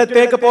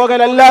മറ്റൊരിടത്തേക്ക്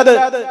പോകലല്ലാതെ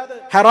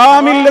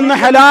ഹറാമിൽ നിന്ന്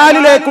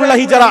ഹലാലിലേക്കുള്ള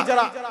ഹിജറ,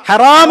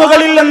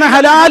 ഹറാമുകളിൽ നിന്ന്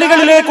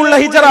ഹലാലുകളിലേക്കുള്ള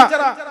ഹിജറ,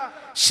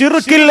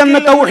 ശിർക്കിൽ നിന്ന്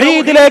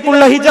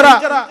തൗഹീദിലേക്കുള്ള ഹിജറ,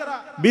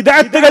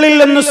 ബിദ്അത്തുകളിൽ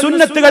നിന്ന്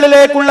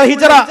സുന്നത്തുകളിലേക്കുള്ള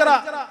ഹിജറ,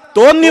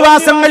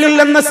 തോന്നിവാസങ്ങളിൽ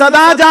നിന്ന്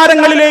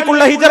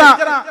സദാചാരങ്ങളിലേക്കുള്ള ഹിജറ,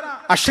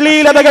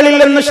 അശ്ലീലതകളിൽ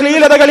നിന്ന്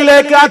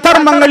ശ്ലീലതകളിലേക്ക്,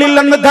 അധർമ്മങ്ങളിൽ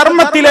നിന്ന്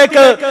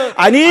ധർമ്മത്തിലേക്ക്,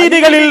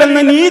 അനീതികളിൽ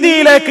നിന്ന്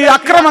നീതിയിലേക്ക്,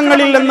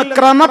 അക്രമങ്ങളിൽ നിന്ന്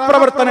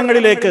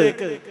ക്രമപ്രവർത്തനങ്ങളിലേക്ക്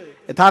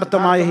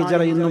യഥാർത്ഥമായ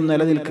ഹിജറ ഇന്നും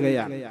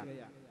നിലനിൽക്കുകയാണ്.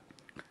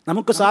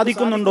 നമുക്ക്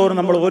സാധിക്കുന്നുണ്ടോ എന്ന്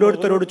നമ്മൾ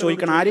ഓരോരുത്തരോട്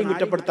ചോദിക്കണം. ആരെയും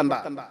കുറ്റപ്പെടുത്തണ്ട,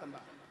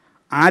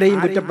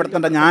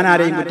 ഞാൻ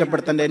ആരെയും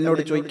കുറ്റപ്പെടുത്തണ്ട,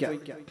 എന്നോട് ചോദിക്കാം,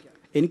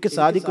 എനിക്ക്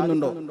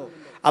സാധിക്കുന്നുണ്ടോ?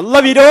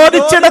 അല്ലാഹ്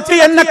വിരോധിച്ചിടത്ത്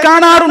എന്നെ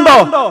കാണാറുണ്ടോ?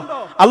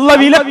 അല്ലാഹ്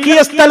വിലക്കിയ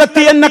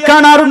സ്ഥലത്ത് എന്നെ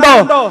കാണാറുണ്ടോ?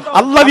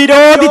 അല്ലാഹ്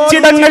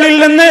വിരോധിച്ചിടങ്ങളിൽ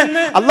നിന്ന്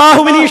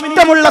അല്ലാഹുവിന്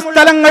ഇഷ്ടമുള്ള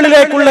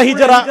സ്ഥലങ്ങളിലേക്കുള്ള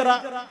ഹിജറ,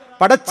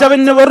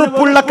 പടച്ചവന്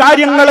വെറുപ്പുള്ള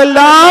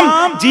കാര്യങ്ങളെല്ലാം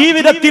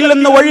ജീവിതത്തിൽ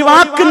നിന്ന്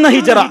ഒഴിവാക്കുന്ന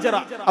ഹിജറ,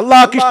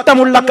 അല്ലാഹുക്ക്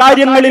ഇഷ്ടമുള്ള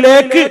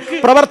കാര്യങ്ങളിലേക്ക്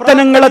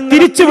പ്രവർത്തനങ്ങളെ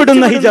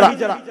തിരിച്ചുവിടുന്ന ഹിജറ,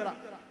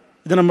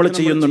 ഇത് നമ്മൾ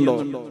ചെയ്യുന്നുണ്ടോ?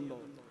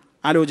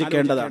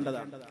 ആലോചിക്കേണ്ടതാണ്.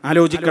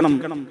 ആലോചിക്കണം,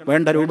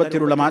 വേണ്ട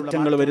രൂപത്തിലുള്ള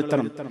മാറ്റങ്ങൾ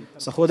വരുത്തണം.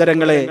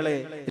 സഹോദരങ്ങളെ,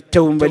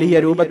 ഏറ്റവും വലിയ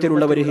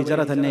രൂപത്തിലുള്ള ഒരു ഹിജറ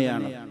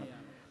തന്നെയാണ്.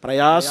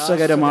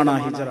 പ്രയാസകരമാണ് ആ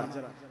ഹിജറ.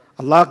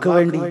 അള്ളാഹ്ക്ക്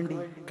വേണ്ടി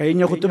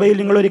കഴിഞ്ഞ ഖുതുബയിൽ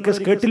നിങ്ങൾ ഒരിക്കൽ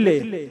കേട്ടില്ലേ,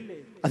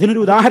 അതിനൊരു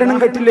ഉദാഹരണം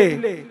കേട്ടില്ലേ?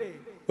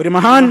 ഒരു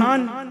മഹാൻ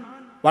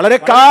വളരെ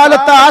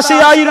കാലത്തെ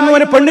ആശയായിരുന്നു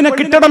ഒരു പെണ്ണിനെ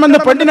കിട്ടണമെന്ന്.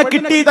 പെണ്ണിനെ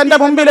കിട്ടി, തന്റെ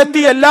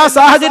മുമ്പിലെത്തി, എല്ലാ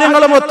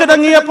സാഹചര്യങ്ങളും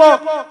ഒത്തിണങ്ങിയപ്പോ,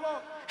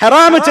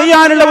 ഹറാമ്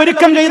ചെയ്യാനുള്ള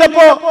ഒരുക്കം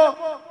ചെയ്തപ്പോ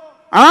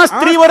ആ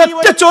സ്ത്രീ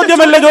ഒരൊറ്റ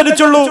ചോദ്യമല്ലേ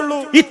ചോദിച്ചുള്ളൂ,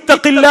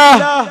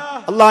 ഇത്തഖില്ലാഹ്,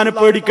 അല്ലാഹനെ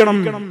പേടിക്കണം,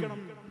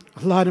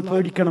 അല്ലാഹനെ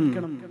പേടിക്കണം.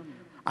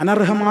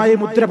 അനർഹമായ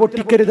മുദ്ര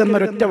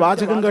പൊട്ടിക്കരുതെന്നൊരൊറ്റ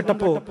വാചകം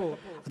കേട്ടപ്പോ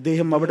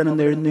അദ്ദേഹം അവിടെ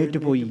നിന്ന് എഴുന്നേറ്റ്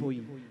പോയി.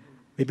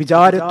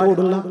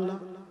 വ്യഭിചാരത്തോടുള്ള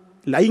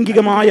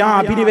ലൈംഗികമായ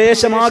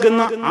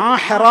അഭിനിവേശമാകുന്ന ആ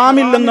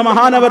ഹറാമിൽ നിന്ന്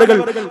മഹാനവറുകൾ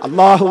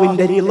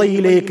അള്ളാഹുവിന്റെ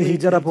റിളയിലേക്ക്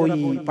ഹിജറ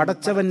പോയി,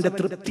 പടച്ചവന്റെ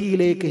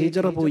തൃപ്തിയിലേക്ക്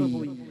ഹിജറ പോയി.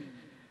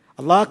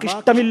 അള്ളാഹ്ക്ക്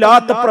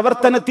ഇഷ്ടമില്ലാത്ത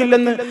പ്രവർത്തനത്തിൽ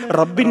നിന്ന്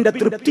റബ്ബിന്റെ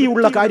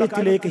തൃപ്തിയുള്ള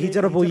കാര്യത്തിലേക്ക്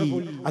ഹിജറ പോയി.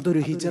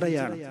 അതൊരു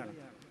ഹിജറയാണ്.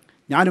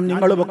 ഞാനും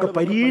നിങ്ങളുമൊക്കെ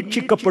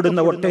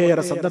പരീക്ഷിക്കപ്പെടുന്ന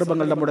ഒട്ടേറെ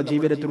സന്ദർഭങ്ങൾ നമ്മുടെ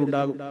ജീവിതത്തിൽ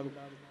ഉണ്ടാകും.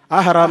 ആ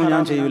ഹറാമ്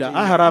ഞാൻ ചെയ്യൂല,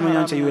 ആ ഹറാമ്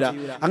ഞാൻ ചെയ്യൂല.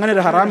 അങ്ങനെ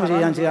ഒരു ഹറാമ്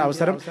ചെയ്യാൻ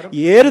അവസരം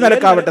ഏത്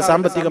നിലക്കാവട്ടെ,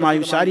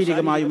 സാമ്പത്തികമായും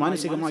ശാരീരികമായും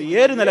മാനസികമായും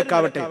ഏത്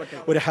നിലക്കാവട്ടെ,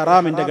 ഒരു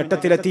ഹറാമിന്റെ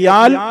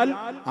ഘട്ടത്തിലെത്തിയാൽ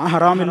ആ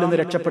ഹറാമിൽ നിന്ന്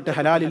രക്ഷപ്പെട്ട്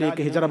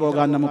ഹലാലിലേക്ക് ഹിജറ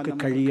പോകാൻ നമുക്ക്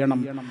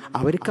കഴിയണം.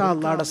 അവർക്ക്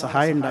അള്ളാഹുടെ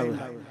സഹായം ഉണ്ടാവുക.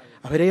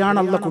 അവരെയാണ്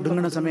അള്ളാഹ്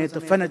കുടുങ്ങുന്ന സമയത്ത്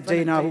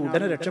ഫനജ്ജൈനാഹു,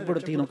 ഉടനെ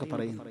രക്ഷപ്പെടുത്തി എന്നൊക്കെ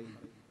പറയുന്നു.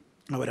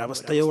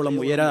 അവരവസ്ഥയോളം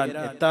ഉയരാൻ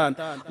എത്താൻ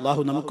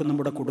അള്ളാഹു നമുക്കും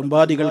നമ്മുടെ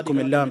കുടുംബാദികൾക്കും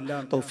എല്ലാം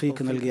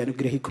തൗഫീഖ് നൽകി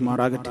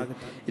അനുഗ്രഹിക്കുമാറാകട്ടെ.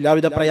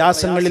 എല്ലാവിധ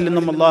പ്രയാസങ്ങളിൽ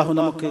നിന്നും അള്ളാഹു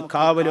നമുക്ക്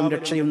കാവലും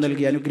രക്ഷയും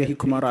നൽകി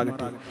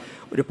അനുഗ്രഹിക്കുമാറാകട്ടെ.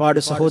 ഒരുപാട്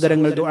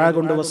സഹോദരങ്ങൾ ദുആ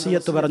കൊണ്ട്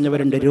വസിയത്ത്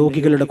പറഞ്ഞവരുണ്ട്.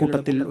 രോഗികളുടെ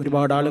കൂട്ടത്തിൽ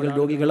ഒരുപാട് ആളുകൾ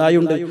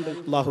രോഗികളായുണ്ട്.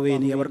 അല്ലാഹുവേ,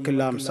 നീ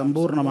അവർക്കെല്ലാം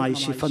സമ്പൂർണ്ണമായി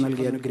ശിഫ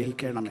നൽകി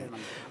അനുഗ്രഹിക്കണമേ.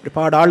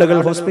 ഒരുപാട് ആളുകൾ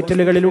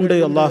ഹോസ്പിറ്റലുകളിലുണ്ട്.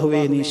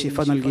 അല്ലാഹുവേ, നീ ശിഫ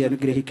നൽകി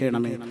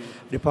അനുഗ്രഹിക്കണമേ.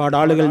 ഒരുപാട്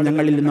ആളുകൾ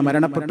ഞങ്ങളിൽ നിന്ന്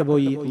മരണപ്പെട്ടു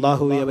പോയി.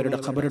 അല്ലാഹുവേ, അവരുടെ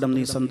ഖബറിടം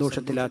നീ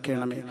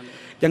സന്തോഷത്തിലാക്കണമേ.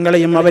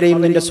 ഞങ്ങളെയും അവരെയും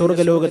നിന്റെ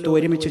സ്വർഗ്ഗലോകത്ത്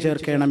ഒരുമിച്ച്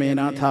ചേർക്കണമേ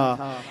നാഥ.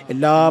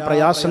 എല്ലാ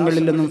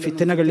പ്രയാസങ്ങളിൽ നിന്നും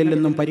ഫിത്നകളിൽ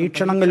നിന്നും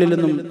പരീക്ഷണങ്ങളിൽ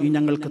നിന്നും നീ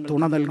ഞങ്ങൾക്ക്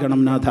തുണ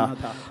നൽകണം നാഥ.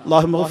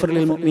 അല്ലാഹുമ്മ ഗ്ഫിർ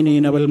ലിൽ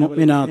മുഅ്മിനീന വൽ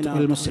മുഅ്മിനാത്ത്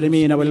വൽ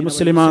മുസ്ലിമീന വൽ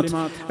മുസ്ലിമാത്ത്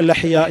അൽ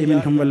അഹ്യാഇ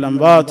മിൻഹും വൽ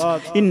അംവാത്ത്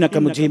ഇന്നക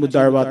മുജീബുദ്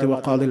ദഅവാതി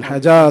വഖാദിൽ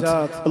ഹജാത്ത്.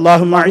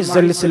 അല്ലാഹുമ്മ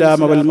അഇസ്സൽ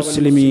ഇസ്ലാമ വൽ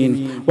മുസ്ലിമീൻ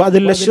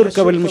വഅദിൽ الشرك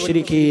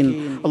والمشركين.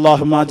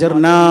 اللهم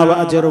اجرنا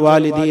واجر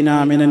والدينا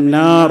من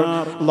النار.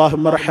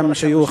 اللهم ارحم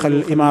شيوخ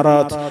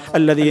الامارات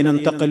الذين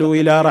انتقلوا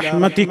الى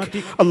رحمتك.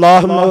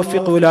 اللهم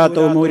وفق ولاة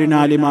امورنا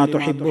لما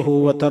تحبه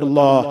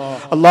وترضى.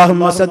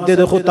 اللهم سدد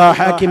خطى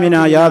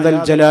حاكمنا يا ذا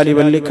الجلال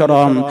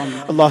والاكرام.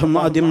 اللهم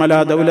ادم على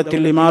دولة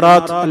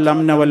الامارات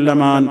الامن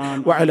والامان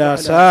وعلى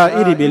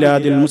سائر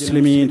بلاد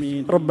المسلمين.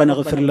 ربنا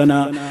اغفر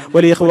لنا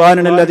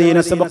ولاخواننا الذين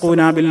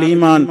سبقونا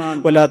بالايمان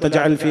ولا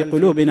تجعل في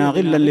قلوبنا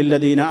غلا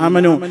للذين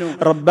امنوا.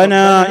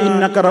 ربنا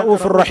إنك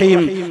رؤوف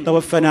رحيم.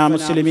 توفنا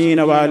مسلمين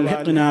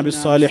وألحقنا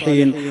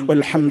بالصالحين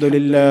والحمد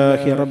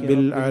لله رب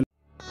العالمين.